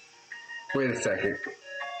 Wait a second.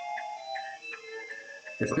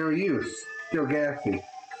 It's no use. Still gassy.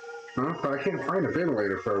 Huh? But I can't find a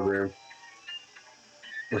ventilator program.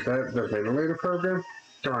 Was that the ventilator program?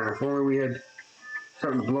 Darn, if only we had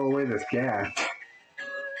something to blow away this gas.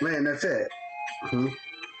 Man, that's it.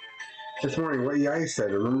 This morning, what I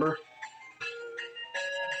said, remember?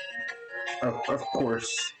 Of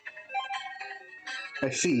course. I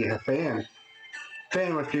see, a fan.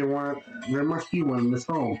 Fan must be one. There must be one in this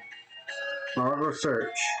home. I'll go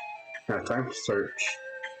search. Now, time to search.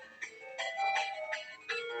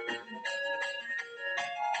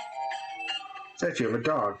 Statue of a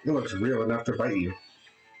dog. It looks real enough to bite you.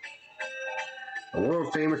 A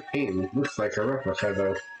world famous painting. Looks like a replica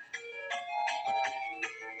though.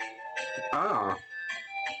 Ah.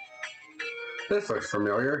 This looks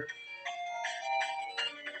familiar.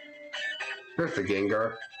 There's the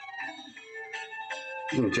Gengar.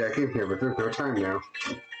 You can jack in here, but there's no time now.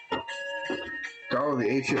 Doll of the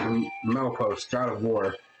ancient Melpost, god of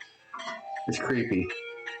war. It's creepy.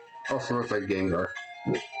 Also looks like Gengar.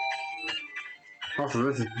 Also,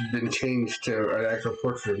 this has been changed to an actual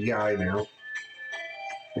portrait of Yai now.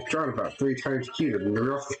 It's drawn about 3 times cuter than the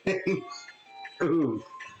real thing. Ooh.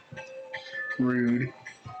 Rude.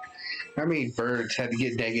 How many birds had to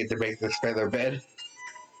get naked to make this feather bed?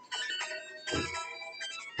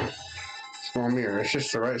 Small mirror. It's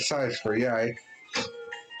just the right size for Yai.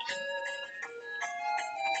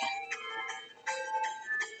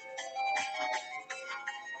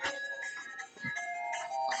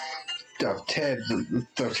 Stuffed head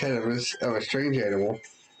of a strange animal.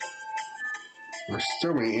 There's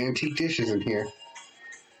so many antique dishes in here.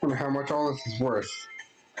 Wonder how much all this is worth.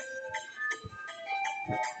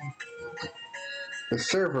 The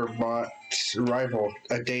server bought rival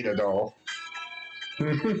a data doll.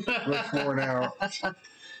 Looks worn out.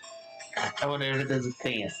 I wonder if it does its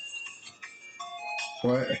dance.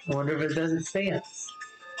 What? I wonder if it does its dance.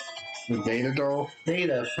 The data doll?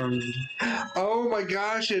 Data from... Oh my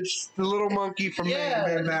gosh, it's the little monkey from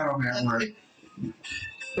Megaman Battle Network.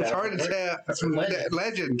 It's hard to tell. That's from Legends.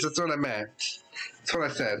 Legends, that's what I meant. That's what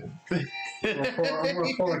I said. I'm going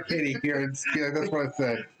to pull a kitty here. That's what I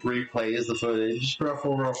said. Replays the footage.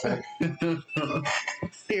 Ruffle, ruffle.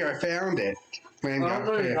 Here, I found it. Man, What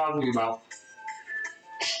are you talking about?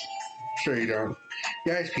 Sure you don't.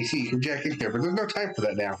 Yeah, it's PC. You can jack in here, but there's no time for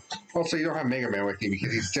that now. Also, you don't have Megaman with you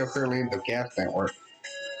because he's still currently in the gas network.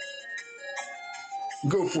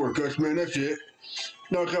 Go for it, Gus, man. That's it.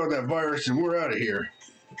 Knock out that virus and we're out of here.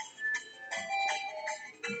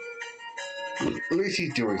 At least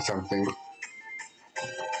he's doing something.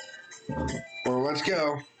 Well, let's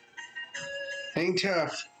go. Hang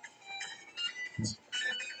tough.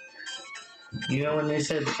 You know when they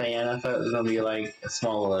said fan, I thought it was going to be like a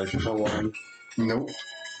small electrical one. Nope.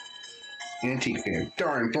 Antique fan.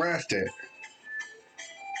 Darn, blast it.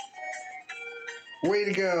 Way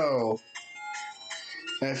to go.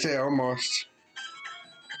 That's it, almost.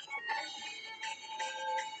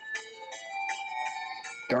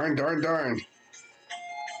 Darn, darn, darn.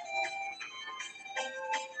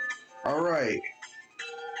 Alright.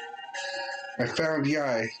 I found the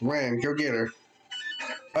eye. Lynn, go get her.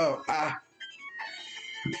 Oh,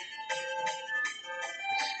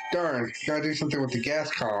 Darn, gotta do something with the gas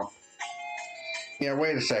comp. Yeah,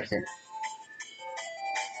 wait a second.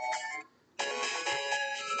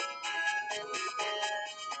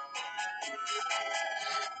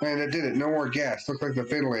 Man, I did it. No more gas. Looks like the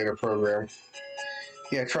ventilator program.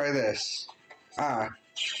 Yeah, try this. Ho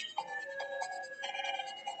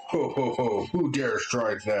ho ho. Who dares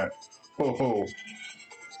try that? Ho ho.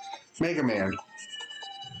 Megaman.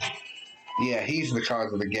 Yeah, he's the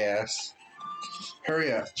cause of the gas.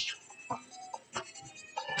 Hurry up.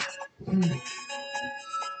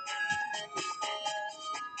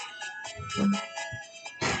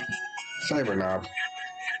 Cyber knob.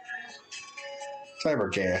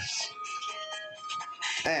 Cyber gas.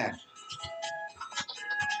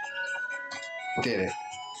 Did it.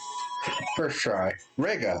 First try.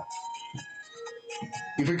 Rega.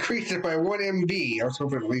 You've increased it by 1 MB. I was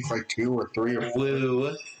hoping at least like 2 or 3 or 4.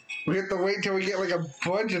 Woo. We have to wait till we get like a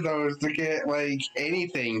bunch of those to get like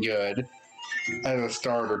anything good as a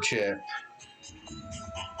starter chip.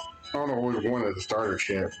 I don't know which one is a starter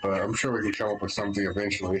chip, but I'm sure we can come up with something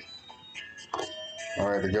eventually.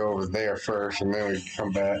 I have to go over there first and then we can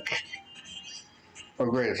come back. Oh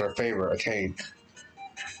great, it's our favorite, a tank.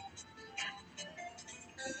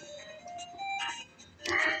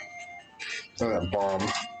 Throw that bomb.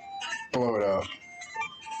 Blow it up.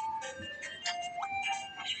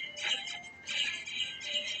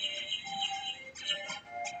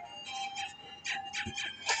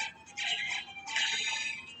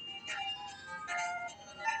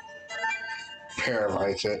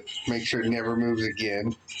 Paralyze it. Make sure it never moves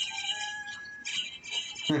again.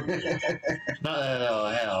 Not that it'll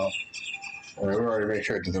help. We already made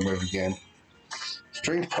sure it doesn't move again.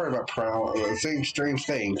 Strange part about paralysis, saying strange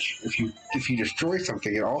thing. If you destroy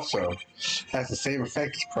something, it also has the same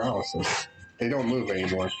effect as paralysis. They don't move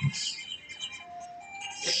anymore.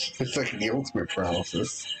 It's like the ultimate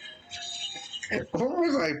paralysis. What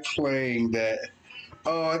was I playing that?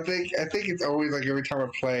 Oh, I think it's always like every time I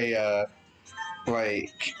play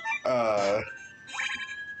like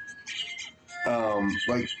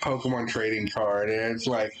Pokemon trading card, and it's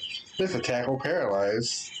like this attack will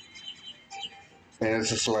paralyze. And it's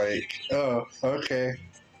just like, oh, okay.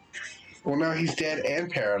 Well, now he's dead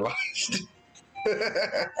and paralyzed.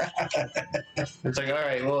 It's like,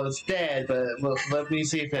 alright, well, it's dead, but let me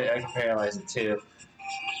see if I can paralyze it too.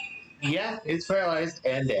 Yeah, it's paralyzed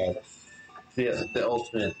and dead. The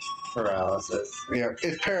ultimate paralysis. Yeah,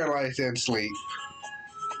 it's paralyzed and sleep.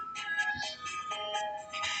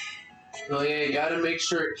 Oh yeah, you gotta make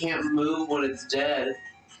sure it can't move when it's dead.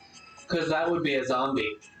 Because that would be a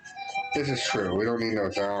zombie. This is true. We don't need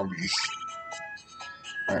no zombies.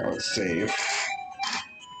 Alright, let's save.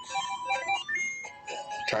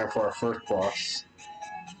 Time for our first boss.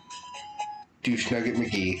 Douche Nugget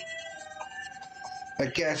McGee.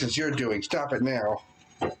 That gas is your doing. Stop it now.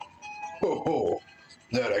 Ho ho.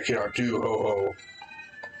 That I cannot do, ho ho.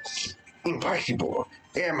 Impossible.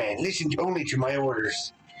 Airman, listen only to my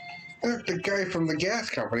orders. That's the guy from the gas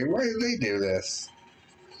company. Why did they do this?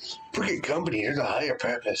 Forget company, there's a higher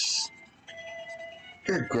purpose.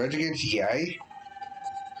 You're a grudge against Yai?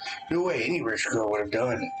 No way any rich girl would have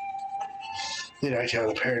done. Then I tell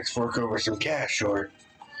the parents fork over some cash, or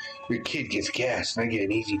your kid gets gas and I get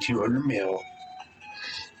an easy 200 mil.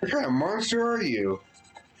 What kind of monster are you?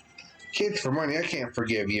 Kids for money, I can't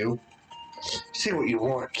forgive you. Say what you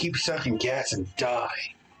want, keep sucking gas and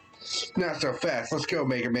die. Not so fast, let's go,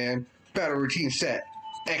 Mega Man. Battle routine set.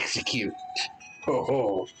 Execute. Ho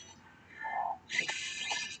ho.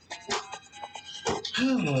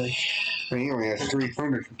 Oh boy. He only has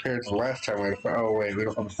 300 compared to the last time we had. Oh wait, we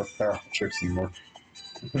don't have the fast tricks anymore.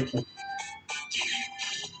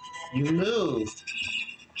 You moved.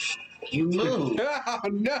 You moved. Oh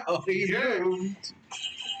no, he moved.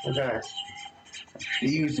 Okay. He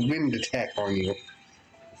used wind attack on you.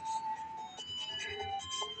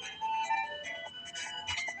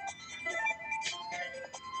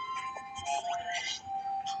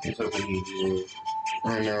 It's what we need to do.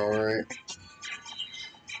 I know, right?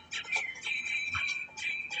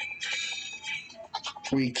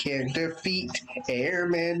 We can't defeat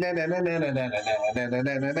airmen. Na, na, na, na, na, na, na, na, na, na,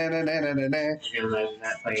 na, na, na, na, na, na. You can imagine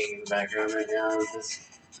that playing in the background right now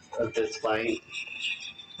of this fight.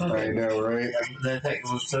 I know, right? That thing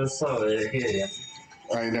was so slow that it hit him.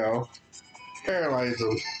 I know. Paralyze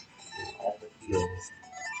him. All the heels.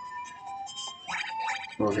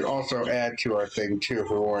 We can also add to our thing too if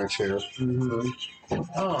we wanted to. Mm-hmm.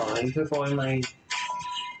 Oh, I took away my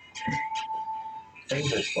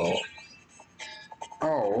fingers full.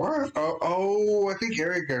 Oh, what? Oh, I think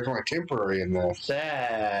Eric is only temporary in this.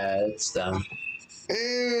 That's dumb.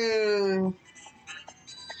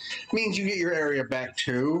 Means you get your area back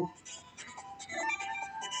too.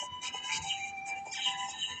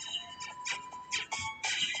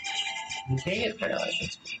 You can't get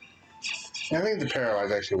paralyzed. I think the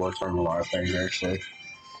paralyze actually works on a lot of things, actually.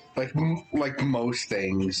 Like most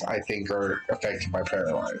things, I think, are affected by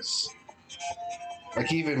paralyze.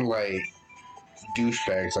 Like, even, like,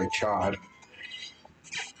 douchebags like Chad.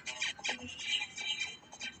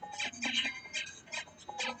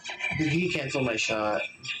 Did he cancel my shot?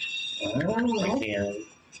 I can't.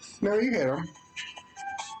 No, you hit him.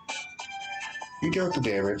 You dealt the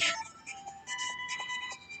damage.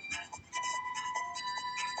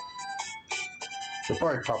 You'll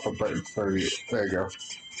probably pop up right in front of you. There you go.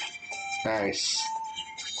 Nice.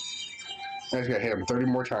 I just gotta hit him 30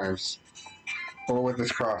 more times. Or with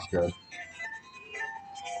this crossbow.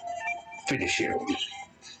 Finish him.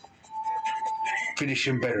 Finish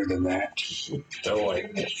him better than that. Oh, I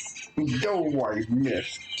missed. Oh, I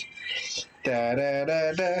missed. Da da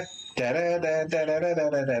da da. Da da da da da da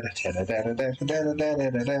da da da da da da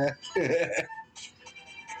da da.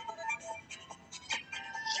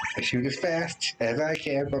 I shoot as fast as I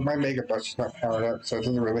can, but my Mega Buster's not powered up, so it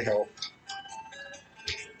doesn't really help.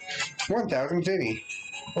 1,000 Zenny.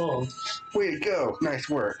 Oh. Way to go. Nice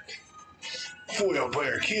work. Foiled by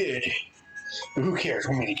our kid. But who cares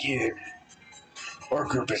when we get in? Our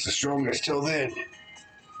group is the strongest till then.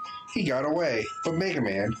 He got away, but Mega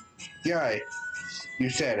Man. Yai. You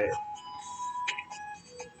said it.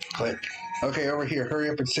 Click. Okay, over here. Hurry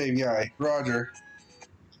up and save Yai. Roger.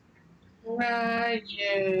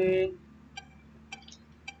 Roger.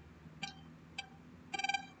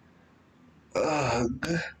 Ugh.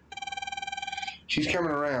 She's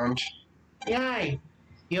coming around. Yay.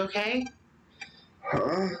 You okay?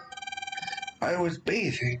 Huh? I was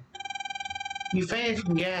bathing. You fainted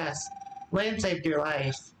from gas. Lynn saved your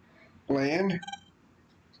life. Land?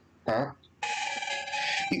 Huh?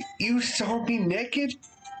 You saw me naked?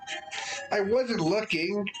 I wasn't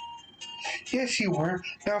looking. Yes, you were.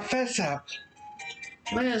 Now fess up.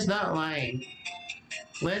 Lynn is not lying.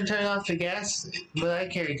 Lynn turned off the gas, but I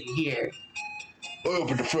carried you here. I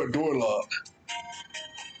opened the front door lock.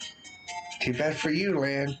 Too bad for you,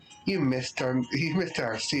 Lan. You missed on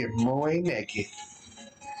seeing Moe naked.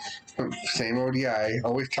 Same old guy,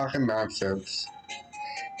 always talking nonsense.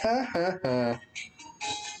 Ha ha ha.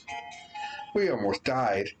 We almost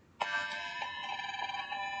died.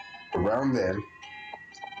 Around then.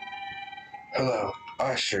 Hello,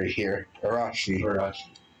 Ashri here. Arashi.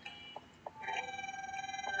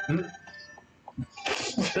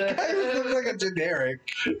 That guy just looks like a generic.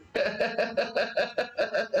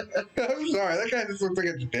 I'm sorry, that guy just looks like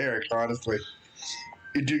a generic, honestly.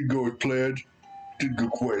 It didn't go as planned. Didn't go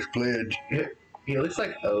quite as planned. He looks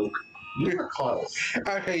like Oak. You were close.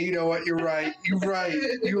 Okay, you know what? You're right. You're right.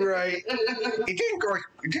 You're right. It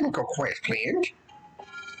didn't go quite as planned.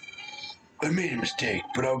 I made a mistake,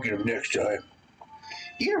 but I'll get him next time.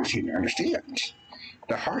 You don't seem to understand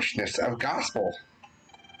the harshness of gospel.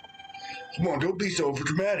 Come on, don't be so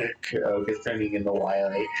overdramatic. Oak is turning into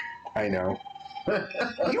Wily. I know.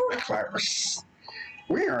 You are close.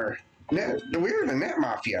 We're the Net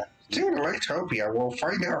Mafia. Soon Electopia will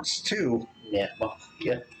find out too. Yeah,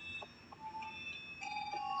 Mafia.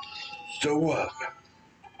 So what?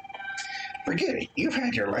 Forget it. You've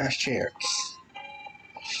had your last chance.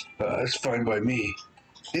 That's fine by me.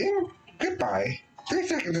 Then, goodbye. 3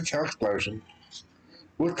 seconds until explosion.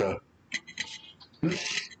 What the?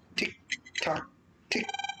 Tick, tock, tick.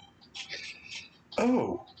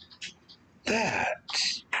 Oh. That.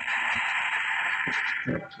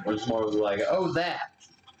 Which more was like, oh, that.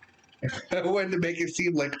 I wanted to make it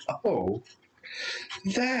seem like, oh,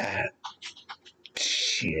 that.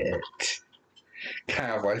 Shit.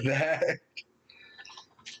 Kind of like that.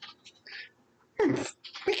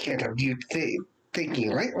 We can't have you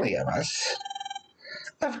thinking lightly of us.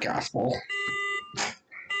 Of gospel.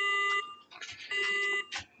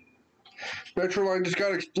 Metro line just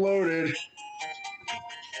got exploded.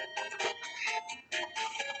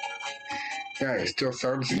 Guy is still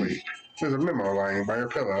sound asleep. There's a memo lying by her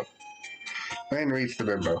pillow. Lan reads the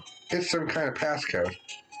memo. It's some kind of passcode.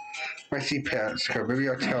 I see passcode. Maybe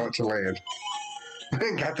I'll tell it to Lan.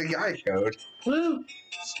 Lan got the guy code. Woo!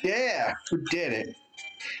 Yeah, who did it?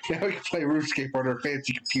 Now we can play RuneScape on our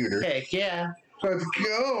fancy computer. Heck yeah. Let's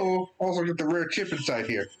go! Also get the rare chip inside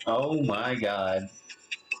here. Oh my god.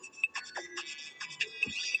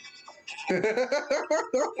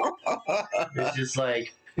 It's just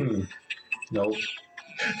like, nope.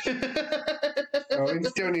 Oh, we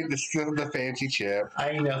still need the fancy chip.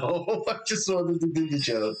 I know. I just wanted to do the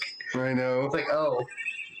joke. I know. It's like, oh,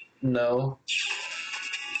 no.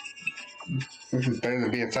 This is better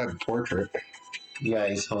than being inside the portrait.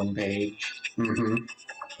 Guys' homepage. Mm-hmm.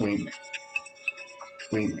 Wink.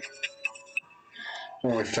 Wink.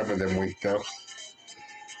 Only some of them wink, though.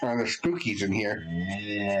 Oh, there's spookies in here.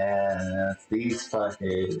 Yeah, these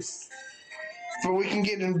fuckers. But we can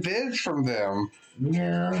get invis from them.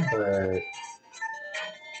 Yeah, but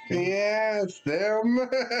Yeah, it's them.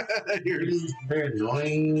 they're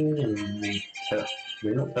annoying and they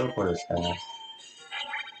don't teleport as fast.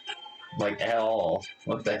 Like, at all.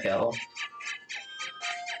 What the hell?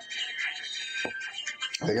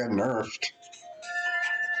 They got nerfed.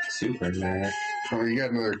 Super nerf. Oh, you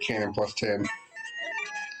got another cannon plus 10.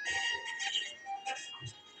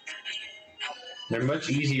 They're much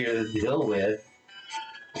easier to deal with.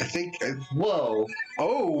 I think. Whoa,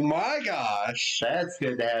 Oh my gosh. that's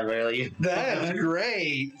good to have early. That's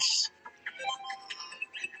great.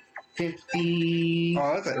 50.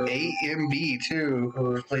 Oh, that's an 8 MB too.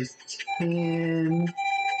 We'll replace 10.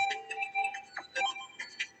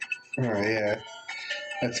 Oh, yeah.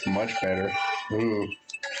 That's much better. Ooh.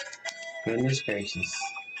 Goodness gracious.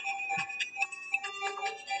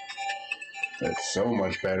 That's so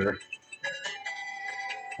much better.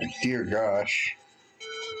 Dear gosh.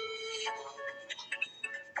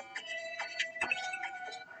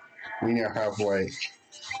 We now have like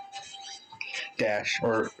Dash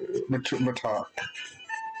or Matok.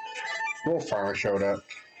 Wolf finally showed up.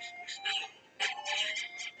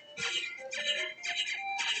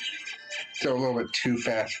 Still a little bit too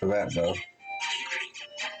fast for that though.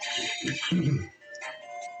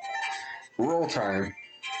 Roll time.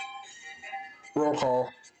 Roll call.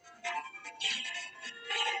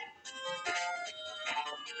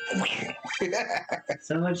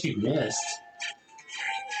 So much you missed.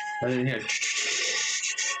 I didn't hear.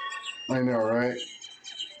 I know, right?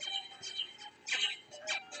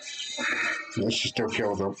 She still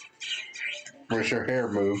killed him. Wish her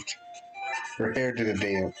hair moved. Her hair did a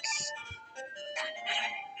dance.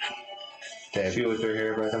 Dead. She with her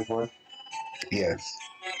hair back and forth. Yes.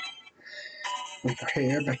 With her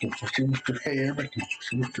hair back and forth. She moved her hair back and forth.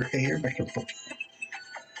 She moved her hair back and forth.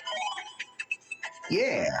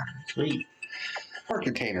 Yeah. Sweet. Art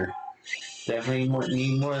container. Definitely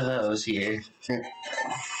need more of those here. Yeah.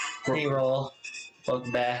 Hey, roll.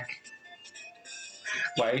 Welcome back.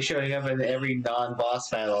 Why are you showing up in every non-boss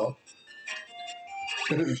battle?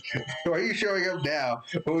 Why are you showing up now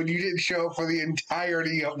when you didn't show up for the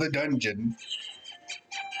entirety of the dungeon?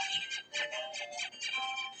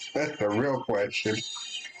 That's the real question.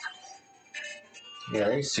 Yeah,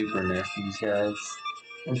 they're super nerfed, these guys.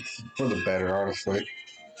 For the better, honestly.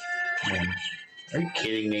 Man. Are you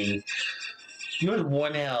kidding me? You had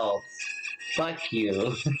 1 health. Fuck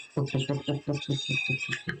you.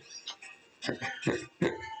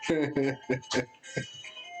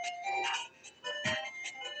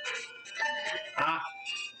 Ah.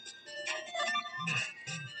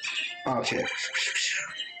 Oh shit.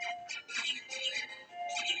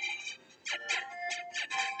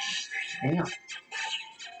 Yeah.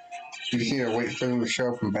 You just need to wait for them to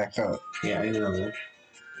show up and back up. Yeah, I know.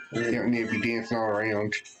 You don't need to be dancing all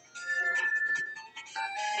around.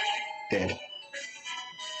 Dead.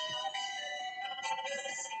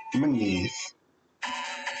 Monies.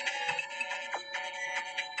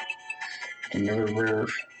 Another rare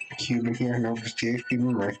cube in here. No, just the HP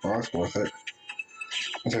memory. Well, that's worth it.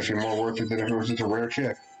 That's actually more worth it than if it was just a rare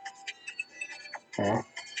chip. Oh.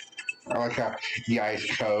 I like how the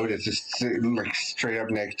ice code is just like straight up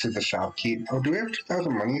next to the shopkeep. Oh, do we have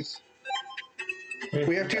 2,000 monies?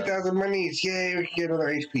 We have 2,000 monies. Yay, we can get another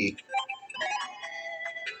HP.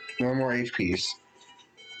 No more HPs.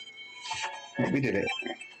 We did it.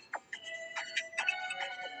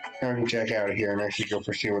 Now we can check out of here and actually go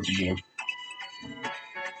pursue with the game.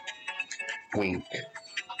 Wink.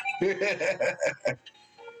 We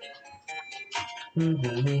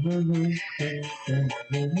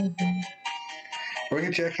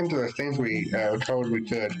can check into the things we told we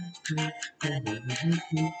could.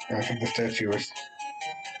 I think the statue was...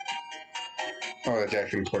 Oh, that's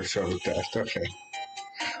actually what showed the test. Okay.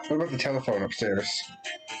 What about the telephone upstairs?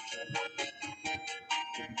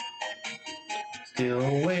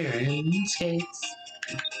 Still wearing skates.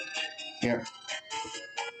 Yeah.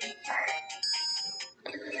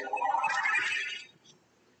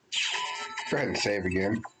 Go ahead and save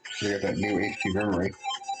again. We got that new HP memory.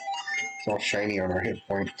 It's all shiny on our hit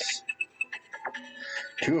points.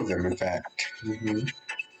 2 of them, in fact. Mm-hmm.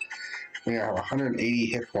 We now have 180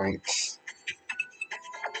 hit points.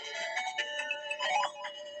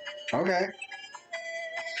 Okay.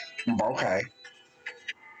 Okay.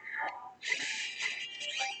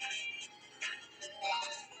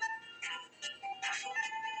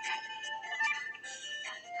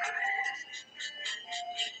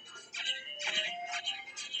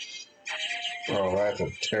 Oh, that's a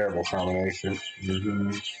terrible combination.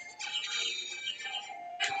 Mm-hmm.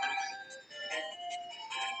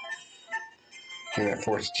 And that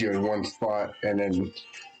forces you in one spot, and then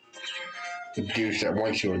the deuce that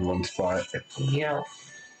wants you in one spot. Yeah.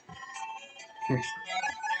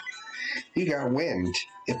 You got wind.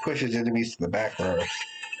 It pushes enemies to the back row.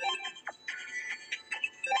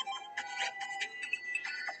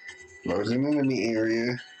 Blows an enemy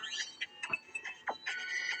area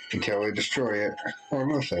until they destroy it. Or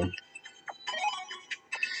nothing.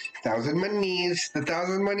 1,000 monies. The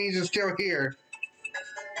 1,000 monies are still here.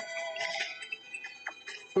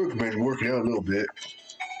 Look, man, working out a little bit.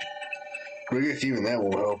 But I guess even that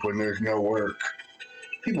won't help when there's no work.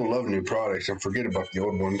 People love new products and forget about the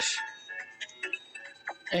old ones.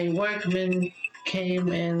 A workman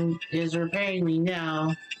came and is repairing me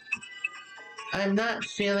now. I'm not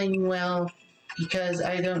feeling well because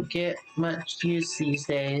I don't get much use these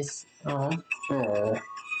days. Oh, Oh,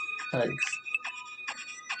 hugs.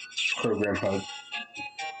 program hug.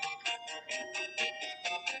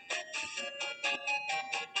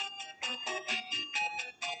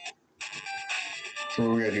 So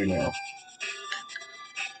what we gotta do now?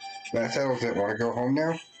 That settles it. Want to go home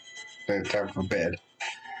now? Then it's time for bed.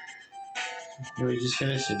 We just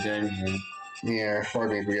finished the dungeon. Yeah, or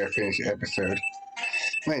maybe we gotta finish the episode.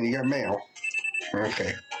 Man, you got mail.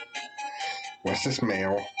 Okay. What's this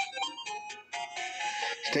mail?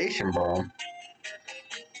 Station bomb.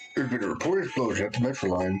 There's been a reported explosion at the metro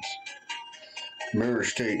lines. Mirror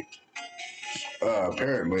State.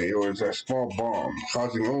 Apparently, it was a small bomb,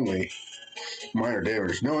 causing only minor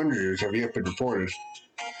damage. No injuries have yet been reported,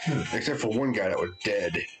 except for one guy that was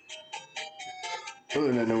dead. Other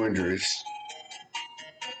than that, no injuries.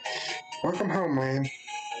 Welcome home, man.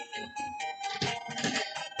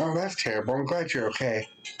 Oh, that's terrible. I'm glad you're okay.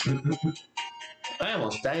 I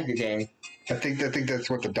almost died today. I think that's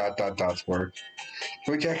what the dots were.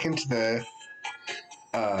 Can we check into the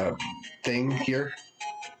thing here?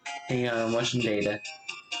 Hang on, I'm watching data.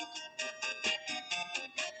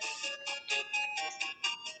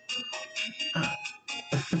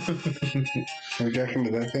 Can we check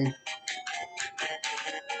into that thing?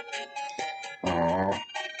 Aww.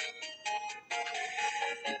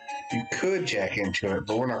 You could jack into it,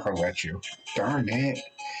 but we're not gonna let you. Darn it.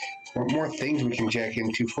 What more things we can jack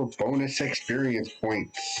into for bonus experience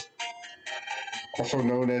points? Also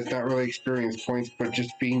known as not really experience points, but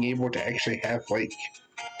just being able to actually have, like,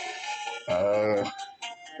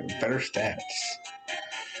 better stats.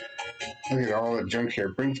 Look at all the junk here.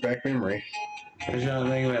 Brings back memory. There's no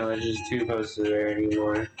Megaman Legends 2 posted there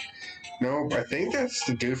anymore. No, I think that's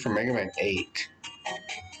the dude from Mega Man 8.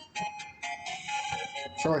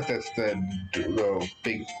 I feel like that's the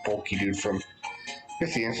big, bulky dude from... I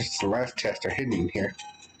guess the answers to the last test are hidden in here.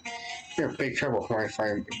 You're in big trouble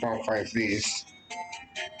when Mom finds these.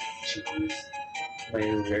 Jeez. Like,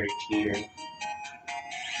 it was very cheating.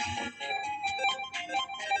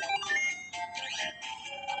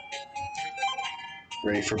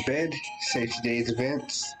 Ready for bed? Save today's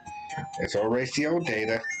events. Let's all erase the old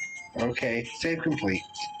data. Okay, save complete.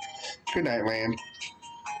 Good night, land.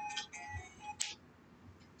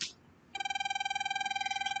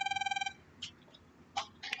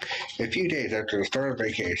 A few days after the start of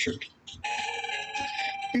vacation.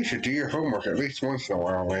 You should do your homework at least once in a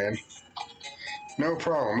while, man. No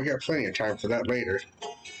problem, we got plenty of time for that later.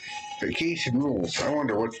 Vacation rules. I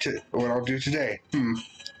wonder what I'll do today.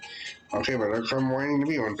 Okay, but it'll come whining to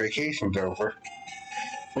me when vacation's over.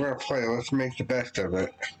 We're gonna play, let's make the best of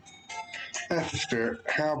it. That's the spirit.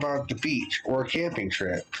 How about the beach or a camping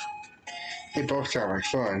trip? They both sound like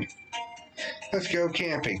fun. Let's go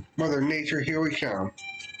camping. Mother Nature, here we come.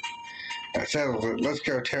 That settles it. Let's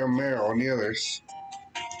go tell Meryl and the others.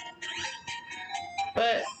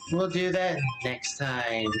 But we'll do that next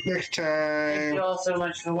time. Next Thank time. you all so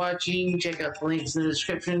much for watching. Check out the links in the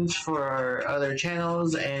descriptions for our other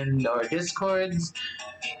channels and our Discords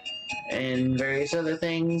and various other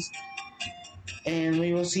things. And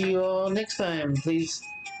we will see you all next time. Please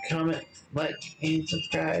comment, like, and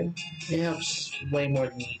subscribe. It helps way more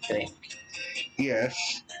than you think.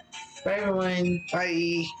 Yes. Bye, everyone.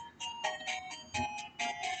 Bye.